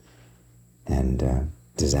time, and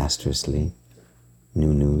disastrously,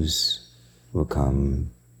 new news will come,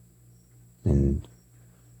 and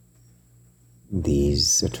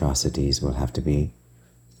these atrocities will have to be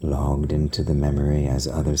logged into the memory as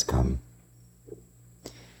others come.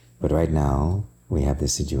 But right now, we have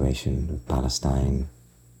this situation of Palestine,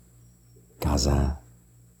 Gaza,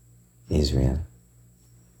 Israel.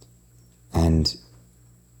 And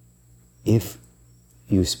if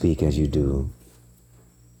you speak as you do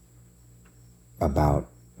about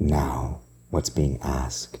now, what's being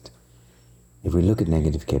asked, if we look at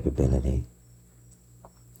negative capability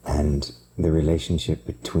and the relationship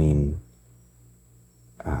between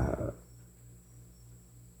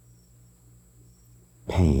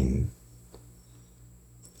pain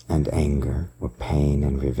and anger, or pain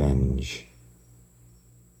and revenge,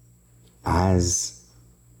 as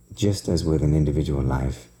just as with an individual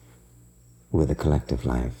life, with a collective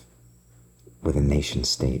life, with a nation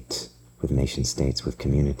state, with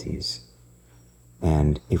communities.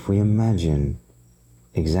 And if we imagine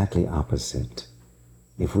exactly opposite,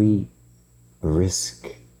 if we risk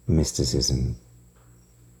mysticism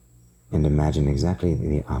and imagine exactly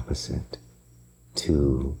the opposite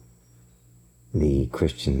to the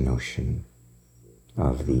Christian notion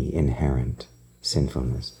of the inherent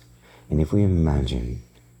sinfulness, and if we imagine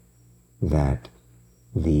that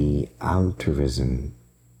the altruism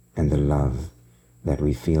and the love that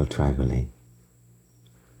we feel tribally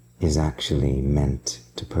is actually meant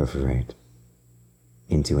to perforate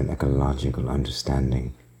into an ecological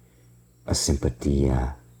understanding, a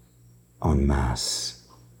sympathia en masse,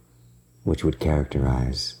 which would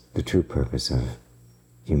characterize the true purpose of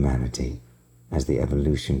humanity as the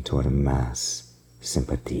evolution toward a mass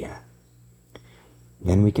sympathia.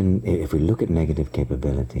 Then we can, if we look at negative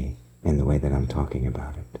capability in the way that I'm talking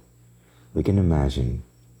about it, we can imagine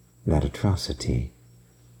that atrocity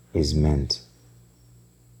is meant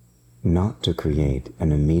not to create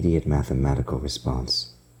an immediate mathematical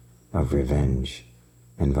response of revenge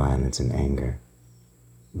and violence and anger,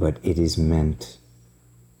 but it is meant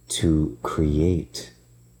to create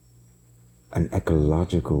an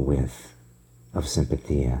ecological width of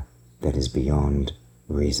sympathia that is beyond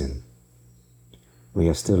reason. We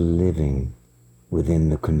are still living within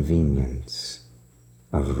the convenience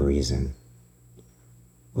of reason.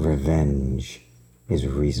 Revenge is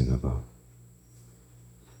reasonable.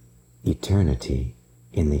 Eternity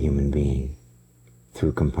in the human being,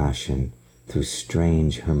 through compassion, through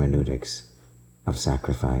strange hermeneutics of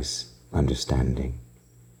sacrifice, understanding,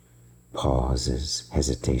 pauses,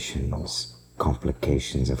 hesitations,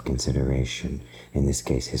 complications of consideration, in this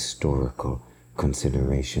case historical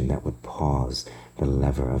consideration that would pause the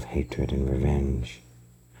lever of hatred and revenge.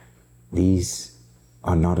 These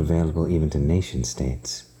are not available even to nation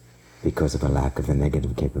states because of a lack of the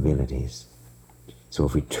negative capabilities. So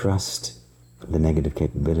if we trust the negative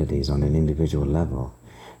capabilities on an individual level,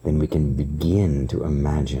 then we can begin to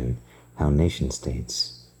imagine how nation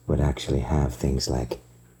states would actually have things like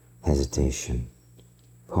hesitation,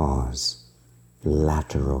 pause,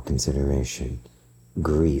 lateral consideration,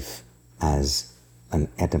 grief as an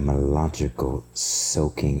etymological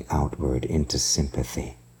soaking outward into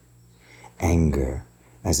sympathy, anger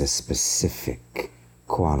as a specific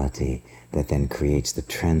quality that then creates the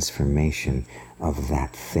transformation of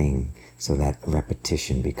that thing so that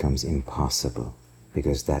repetition becomes impossible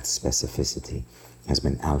because that specificity has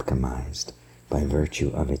been alchemized by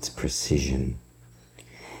virtue of its precision.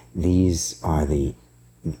 These are the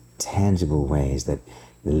tangible ways that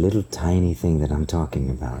the little tiny thing that I'm talking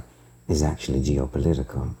about is actually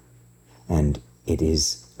geopolitical. And it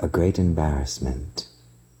is a great embarrassment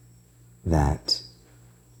that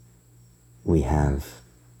we have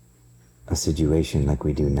a situation like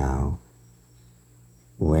we do now,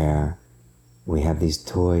 where we have these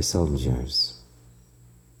toy soldiers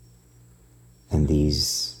and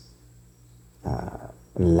these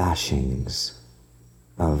lashings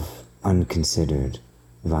of unconsidered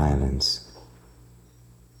violence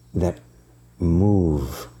that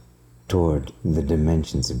move toward the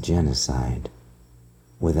dimensions of genocide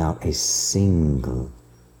without a single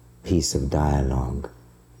piece of dialogue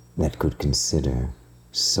that could consider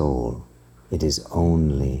soul. It is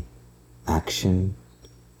only action,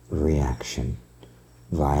 reaction,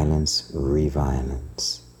 violence,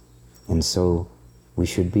 reviolence. And so we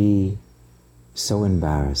should be so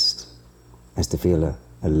embarrassed as to feel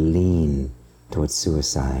a lean towards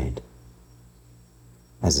suicide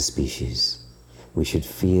as a species. We should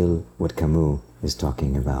feel what Camus is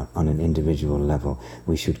talking about on an individual level.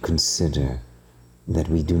 We should consider that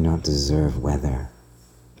we do not deserve weather,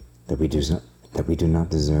 that we do not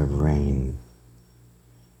deserve rain,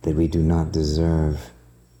 that we do not deserve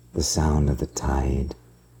the sound of the tide,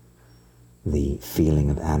 the feeling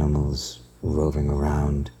of animals roving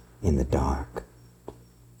around in the dark,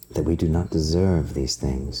 that we do not deserve these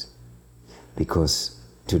things, because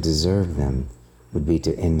to deserve them would be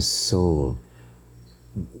to ensoul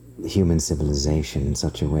human civilization in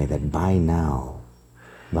such a way that by now,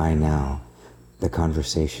 the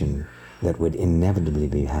conversation that would inevitably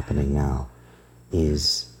be happening now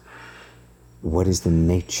is, what is the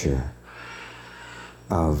nature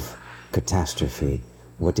of catastrophe?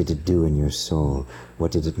 What did it do in your soul?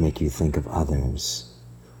 What did it make you think of others?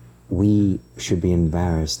 We should be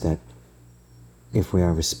embarrassed that if we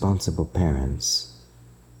are responsible parents,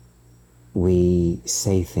 we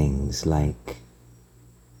say things like,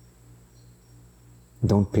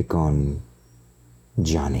 don't pick on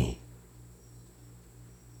Johnny.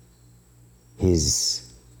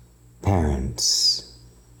 His parents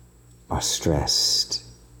are stressed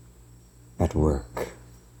at work,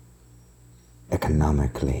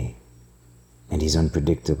 economically, and he's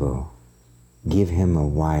unpredictable. Give him a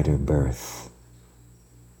wider berth.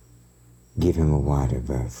 Give him a wider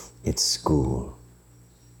berth. It's school.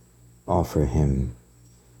 Offer him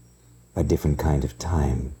a different kind of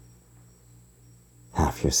time.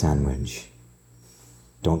 Half your sandwich.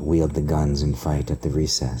 Don't wield the guns and fight at the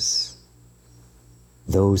recess.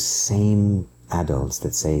 Those same adults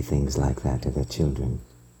that say things like that to their children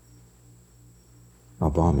are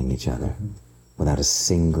bombing each other without a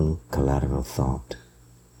single collateral thought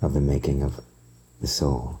of the making of the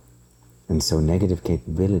soul. And so negative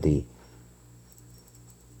capability,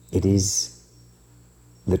 it is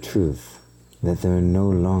the truth that there are no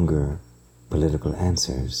longer political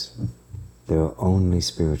answers. There are only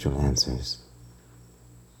spiritual answers.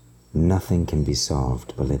 Nothing can be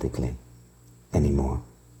solved politically anymore.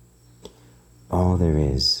 All there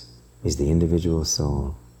is the individual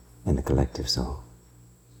soul and the collective soul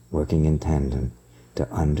working in tandem to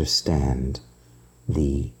understand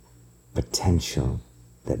the potential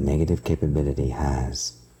that negative capability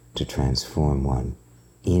has to transform one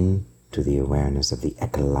into the awareness of the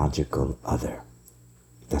ecological other.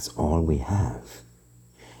 That's all we have.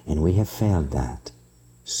 And we have failed that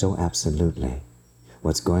so absolutely.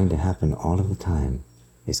 What's going to happen all of the time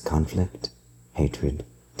is conflict, hatred,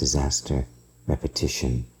 disaster,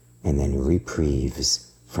 repetition, and then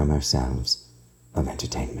reprieves from ourselves of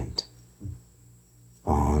entertainment.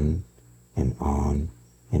 On and on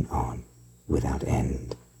and on, without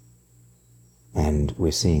end. And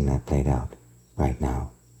we're seeing that played out right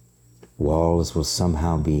now. Walls will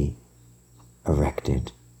somehow be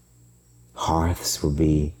erected. Hearths will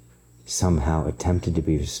be somehow attempted to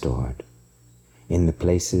be restored. In the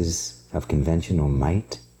places of conventional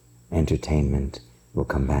might, entertainment will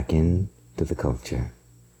come back in to the culture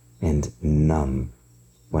and numb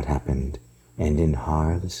what happened. And in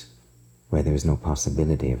hearths, where there is no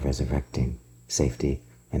possibility of resurrecting safety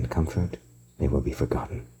and comfort, they will be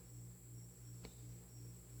forgotten.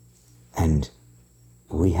 And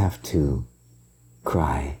we have to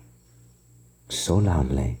cry so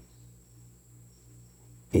loudly.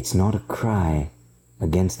 It's not a cry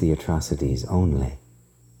against the atrocities only.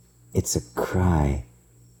 It's a cry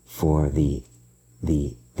for the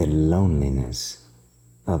loneliness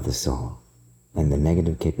of the soul. And the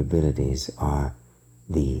negative capabilities are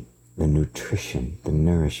the nutrition, the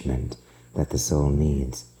nourishment that the soul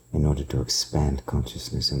needs in order to expand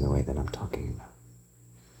consciousness in the way that I'm talking about.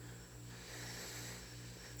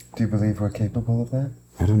 Do you believe we're capable of that?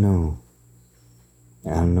 I don't know.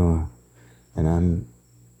 Alnoor, and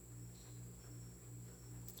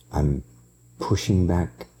I'm pushing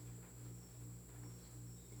back,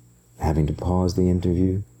 having to pause the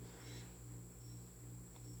interview.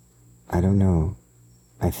 I don't know.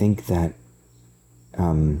 I think that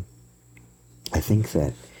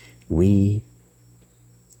we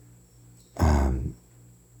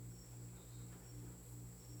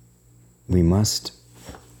must,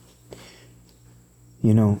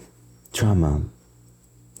 trauma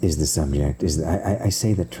is the subject. I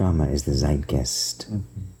say that trauma is the zeitgeist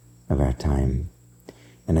of our time.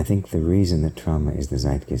 And I think the reason that trauma is the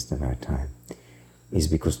zeitgeist of our time is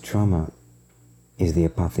because trauma is the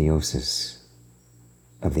apotheosis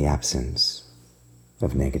of the absence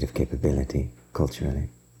of negative capability culturally.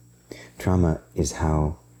 Trauma is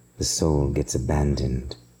how the soul gets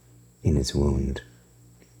abandoned in its wound.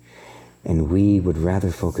 And we would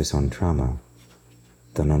rather focus on trauma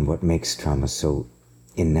than on what makes trauma so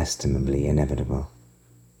inestimably inevitable.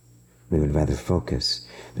 We would rather focus,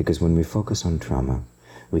 because when we focus on trauma,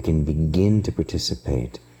 we can begin to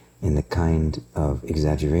participate in the kind of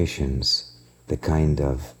exaggerations, the kind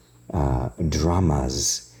of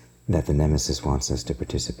dramas that the nemesis wants us to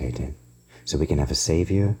participate in. So we can have a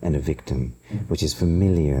savior and a victim, which is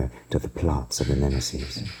familiar to the plots of the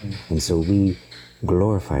nemesis. And so we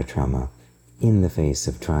glorify trauma in the face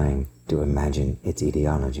of trying to imagine its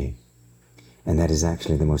etiology. And that is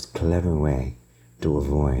actually the most clever way to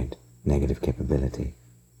avoid negative capability.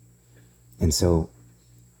 And so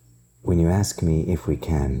when you ask me if we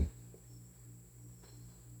can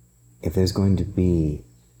if there's going to be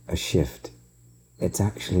a shift, it's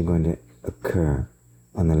actually going to occur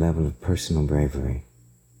on the level of personal bravery.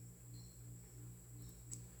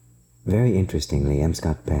 Very interestingly, M.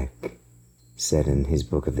 Scott Peck said in his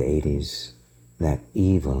book of the 80s that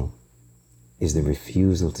evil is the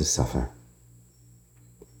refusal to suffer.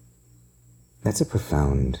 That's a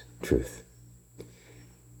profound truth.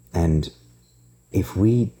 And if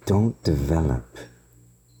we don't develop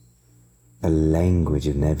a language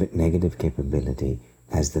of negative capability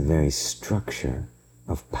as the very structure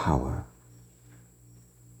of power,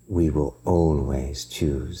 we will always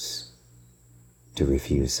choose to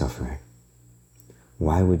refuse suffering.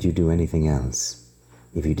 Why would you do anything else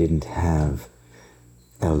if you didn't have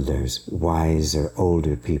elders, wiser,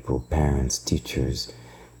 older people, parents, teachers,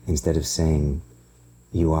 instead of saying,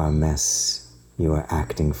 you are a mess, you are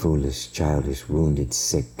acting foolish, childish, wounded,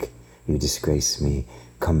 sick, you disgrace me,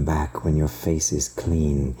 come back when your face is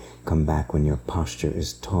clean, come back when your posture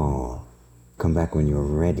is tall, come back when you're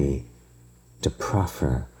ready to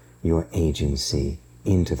proffer your agency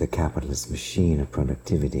into the capitalist machine of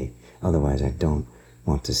productivity. Otherwise, I don't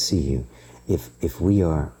want to see you. If we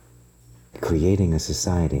are creating a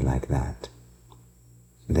society like that,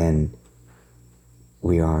 then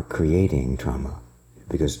we are creating trauma,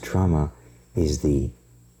 because trauma is the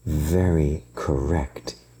very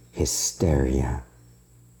correct hysteria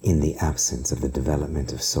in the absence of the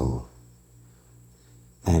development of soul.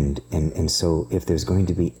 And so if there's going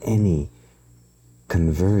to be any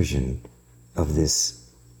conversion of this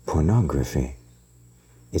pornography,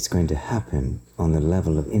 it's going to happen on the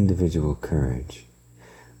level of individual courage,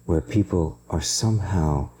 where people are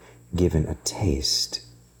somehow given a taste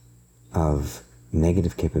of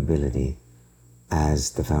negative capability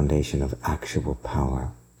as the foundation of actual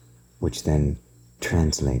power, which then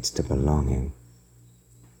translates to belonging.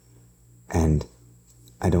 And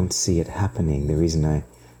I don't see it happening. The reason I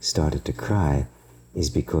started to cry is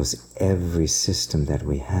because every system that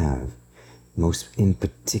we have, most in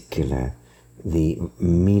particular the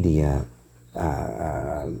media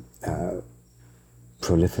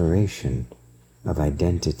proliferation of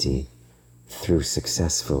identity through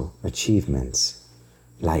successful achievements,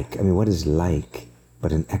 what is like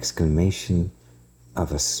but an exclamation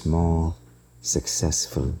of a small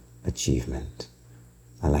successful achievement?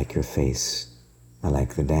 I like your face. I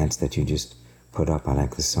like the dance that you just put up. I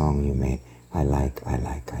like the song you made. I like.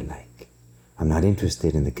 I'm not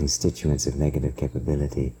interested in the constituents of negative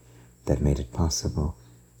capability that made it possible.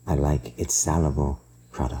 I like its salable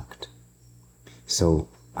product. So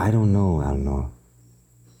I don't know, Alnoor.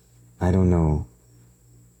 I don't know,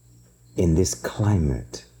 in this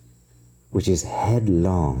climate, which is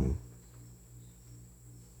headlong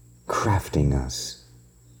crafting us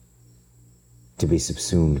to be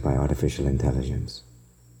subsumed by artificial intelligence.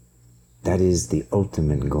 That is the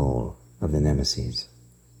ultimate goal of the nemesis,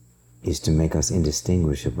 is to make us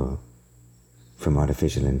indistinguishable from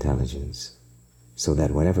artificial intelligence, so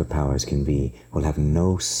that whatever powers can be will have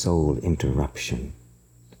no soul interruption,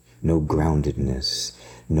 no groundedness,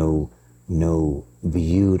 no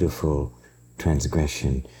beautiful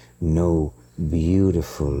transgression, no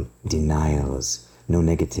beautiful denials, no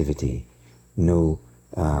negativity, no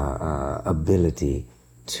ability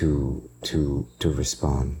to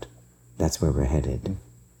respond. That's where we're headed.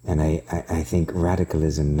 And I think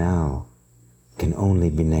radicalism now can only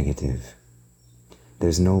be negative.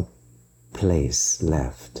 There's no place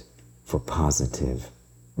left for positive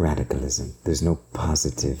radicalism. There's no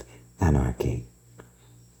positive anarchy.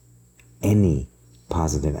 Any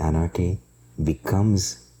positive anarchy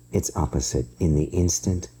becomes its opposite in the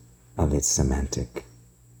instant of its semantic.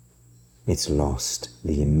 It's lost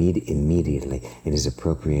immediately. It is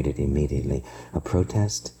appropriated immediately. A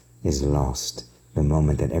protest is lost the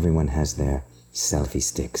moment that everyone has their selfie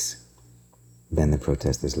sticks. Then the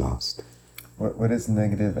protest is lost. What does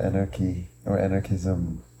negative anarchy or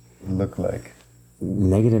anarchism look like?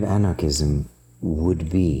 Negative anarchism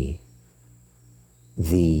would be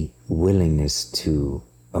the willingness to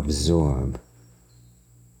absorb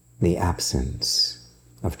the absence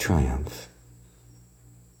of triumph.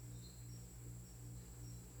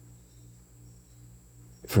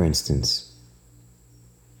 For instance,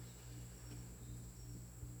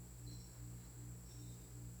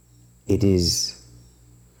 it is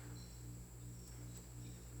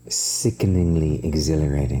sickeningly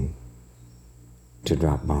exhilarating to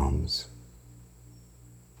drop bombs.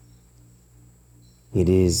 It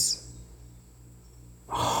is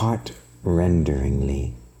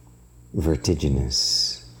heart-renderingly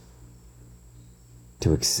vertiginous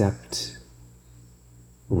to accept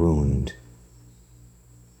wound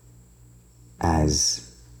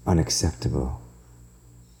as unacceptable,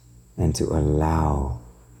 and to allow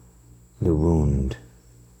the wound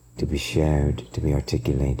to be shared, to be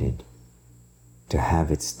articulated, to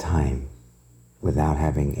have its time without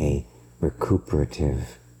having a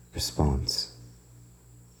recuperative response.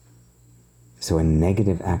 So a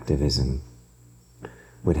negative activism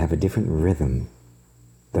would have a different rhythm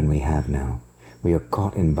than we have now. We are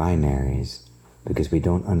caught in binaries because we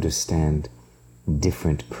don't understand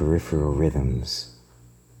different peripheral rhythms.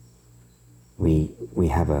 We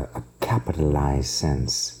have a capitalized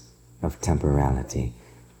sense of temporality.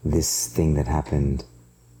 This thing that happened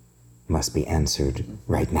must be answered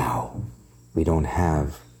right now. We don't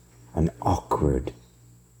have an awkward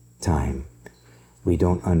time. We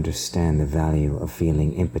don't understand the value of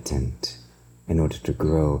feeling impotent in order to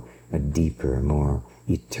grow a deeper, more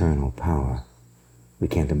eternal power. We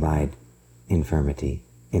can't abide infirmity,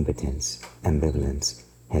 impotence, ambivalence,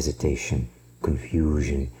 hesitation,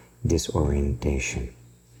 confusion, disorientation.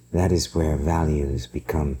 That is where values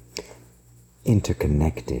become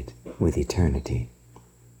interconnected with eternity.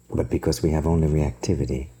 But because we have only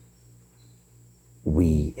reactivity,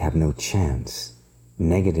 we have no chance.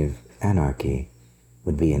 Negative anarchy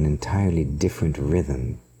would be an entirely different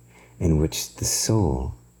rhythm in which the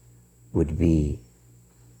soul would be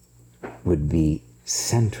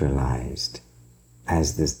centralized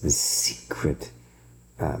as the secret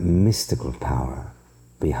mystical power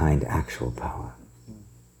behind actual power.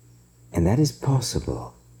 And that is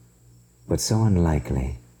possible, but so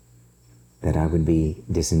unlikely that I would be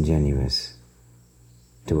disingenuous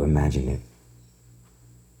to imagine it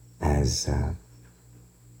as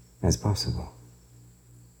possible.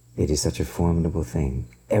 It is such a formidable thing.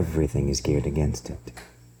 Everything is geared against it.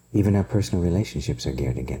 Even our personal relationships are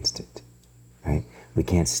geared against it, right? We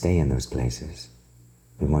can't stay in those places.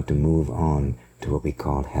 We want to move on to what we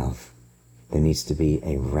call health. There needs to be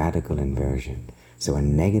a radical inversion. So a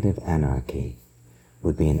negative anarchy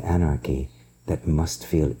would be an anarchy that must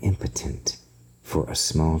feel impotent for a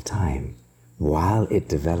small time while it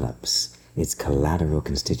develops its collateral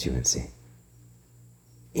constituency,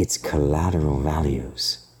 its collateral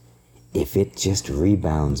values. If it just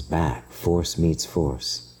rebounds back, force meets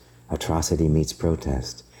force, atrocity meets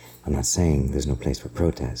protest. I'm not saying there's no place for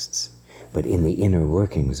protests, but in the inner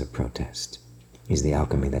workings of protest is the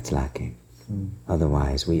alchemy that's lacking.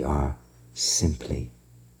 Otherwise, we are simply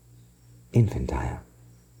infantile.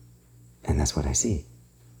 And that's what I see.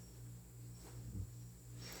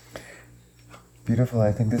 Beautiful.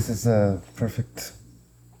 I think this is a perfect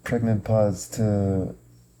pregnant pause to...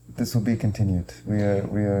 This will be continued. We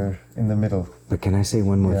are in the middle. But can I say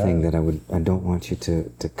one more thing that I don't want you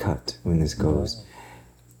to cut when this goes?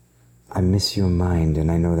 I miss your mind,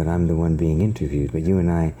 and I know that I'm the one being interviewed, but you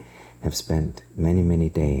and I have spent many, many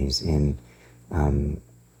days in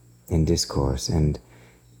discourse, and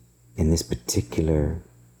in this particular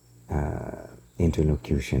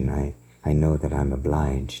interlocution, I know that I'm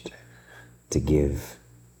obliged to give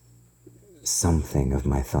something of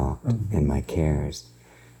my thought and my cares,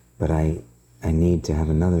 but I need to have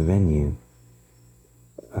another venue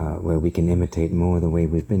where we can imitate more the way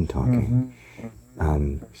we've been talking.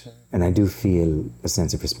 And I do feel a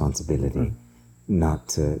sense of responsibility not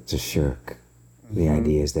to shirk the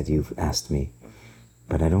ideas that you've asked me.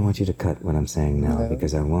 But I don't want you to cut what I'm saying now,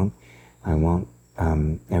 because I want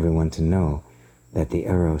everyone to know that the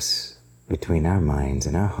eros between our minds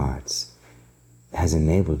and our hearts has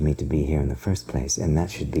enabled me to be here in the first place, and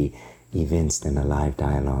that should be evinced in a live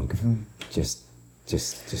dialogue, just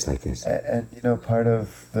like this. And you know, part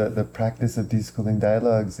of the practice of deschooling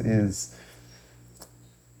dialogues is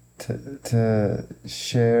to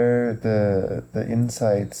share the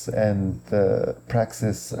insights and the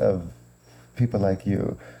praxis of people like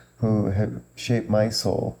you who have shaped my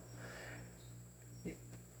soul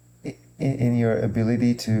in your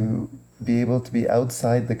ability to be able to be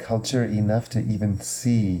outside the culture enough to even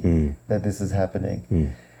see that this is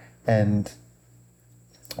happening. And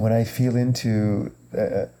when I feel into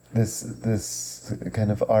this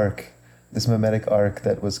kind of arc, this mimetic arc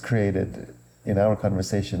that was created in our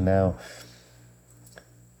conversation now,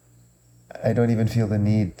 I don't even feel the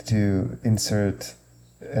need to insert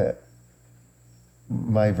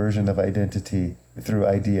my version of identity through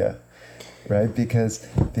idea, right? Because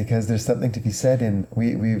there's something to be said in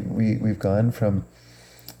we've gone from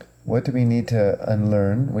what do we need to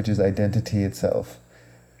unlearn, which is identity itself.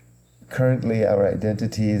 Currently, our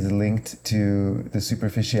identity is linked to the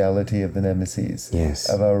superficiality of the nemesis. Yes.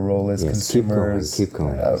 Of our role as consumers. Keep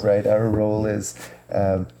going. Right. Our role is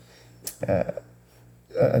in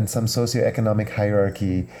some socioeconomic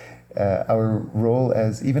hierarchy our role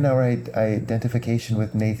as even our identification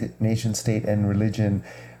with nation state and religion,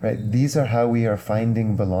 right? These are how we are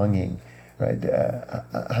finding belonging, right?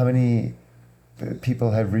 How many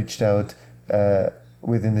people have reached out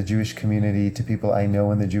within the Jewish community to people I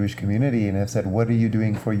know in the Jewish community and have said, what are you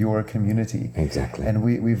doing for your community? Exactly. And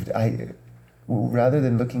rather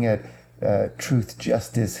than looking at truth,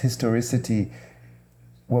 justice, historicity,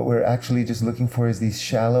 what we're actually just looking for is these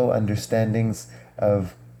shallow understandings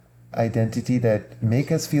of identity that make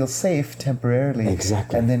us feel safe temporarily,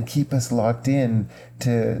 Exactly. and then keep us locked in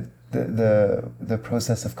to the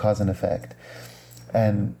process of cause and effect.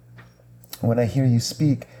 And when I hear you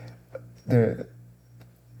speak,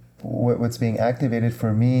 what's being activated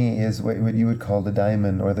for me is what you would call the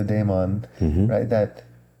daimon or the daemon, right? That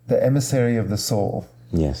the emissary of the soul.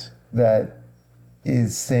 Yes. That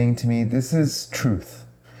is saying to me, this is truth.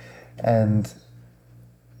 And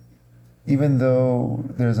even though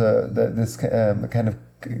there's this kind of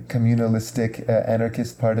communalistic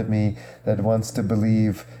anarchist part of me that wants to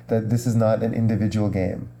believe that this is not an individual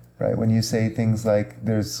game, right? When you say things like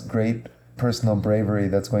there's great personal bravery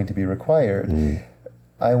that's going to be required,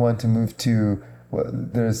 I want to move to, well,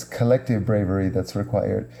 there's collective bravery that's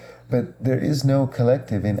required. But there is no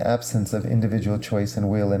collective in absence of individual choice and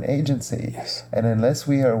will and agency. Yes. And unless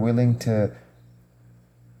we are willing to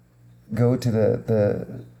go to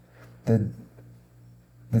the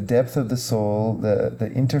depth of the soul,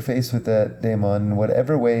 the interface with that daemon,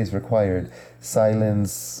 whatever way is required,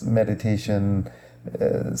 silence, meditation,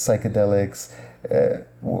 psychedelics,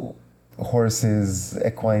 horses,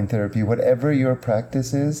 equine therapy, whatever your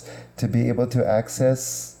practice is, to be able to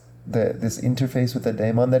access this interface with the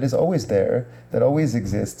daemon that is always there, that always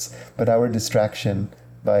exists, but our distraction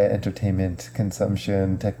via entertainment,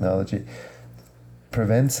 consumption, technology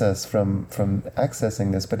prevents us from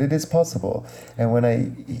accessing this, but it is possible. And when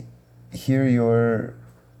I hear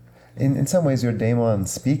in some ways your daemon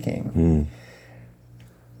speaking,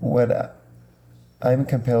 what I'm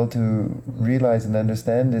compelled to realize and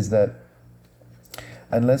understand is that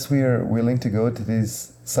unless we are willing to go to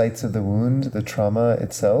these sites of the wound, the trauma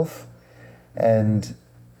itself, and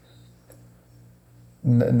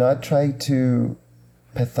not try to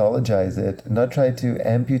pathologize it, not try to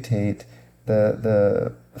amputate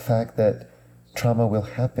the fact that trauma will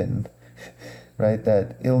happen, right?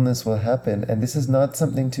 That illness will happen. And this is not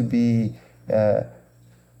something to be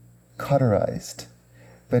cauterized,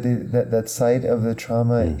 but that site of the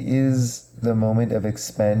trauma is the moment of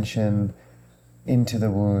expansion into the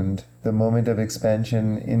wound, the moment of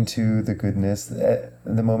expansion into the goodness,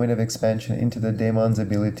 the moment of expansion into the daemon's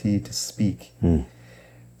ability to speak.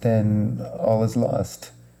 Then all is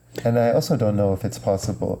lost. And I also don't know if it's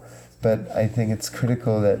possible, but I think it's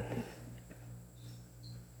critical that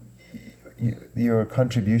your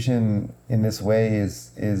contribution in this way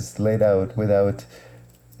is laid out without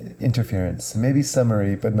interference. Maybe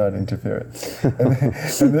summary, but not interference.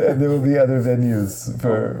 and there will be other venues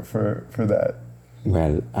for that.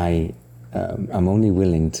 Well, I'm only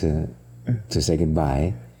willing to say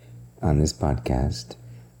goodbye on this podcast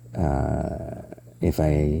if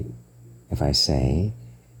I say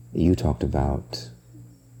you talked about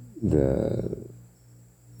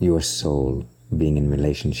your soul being in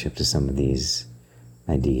relationship to some of these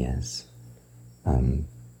ideas.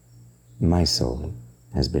 My soul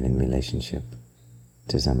has been in relationship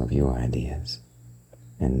to some of your ideas,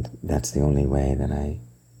 and that's the only way that I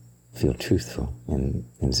feel truthful in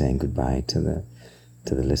saying goodbye to the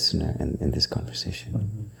listener in this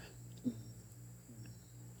conversation.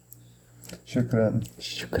 Shukran.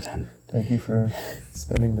 Shukran. Thank you for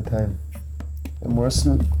spending the time. And more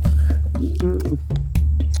soon.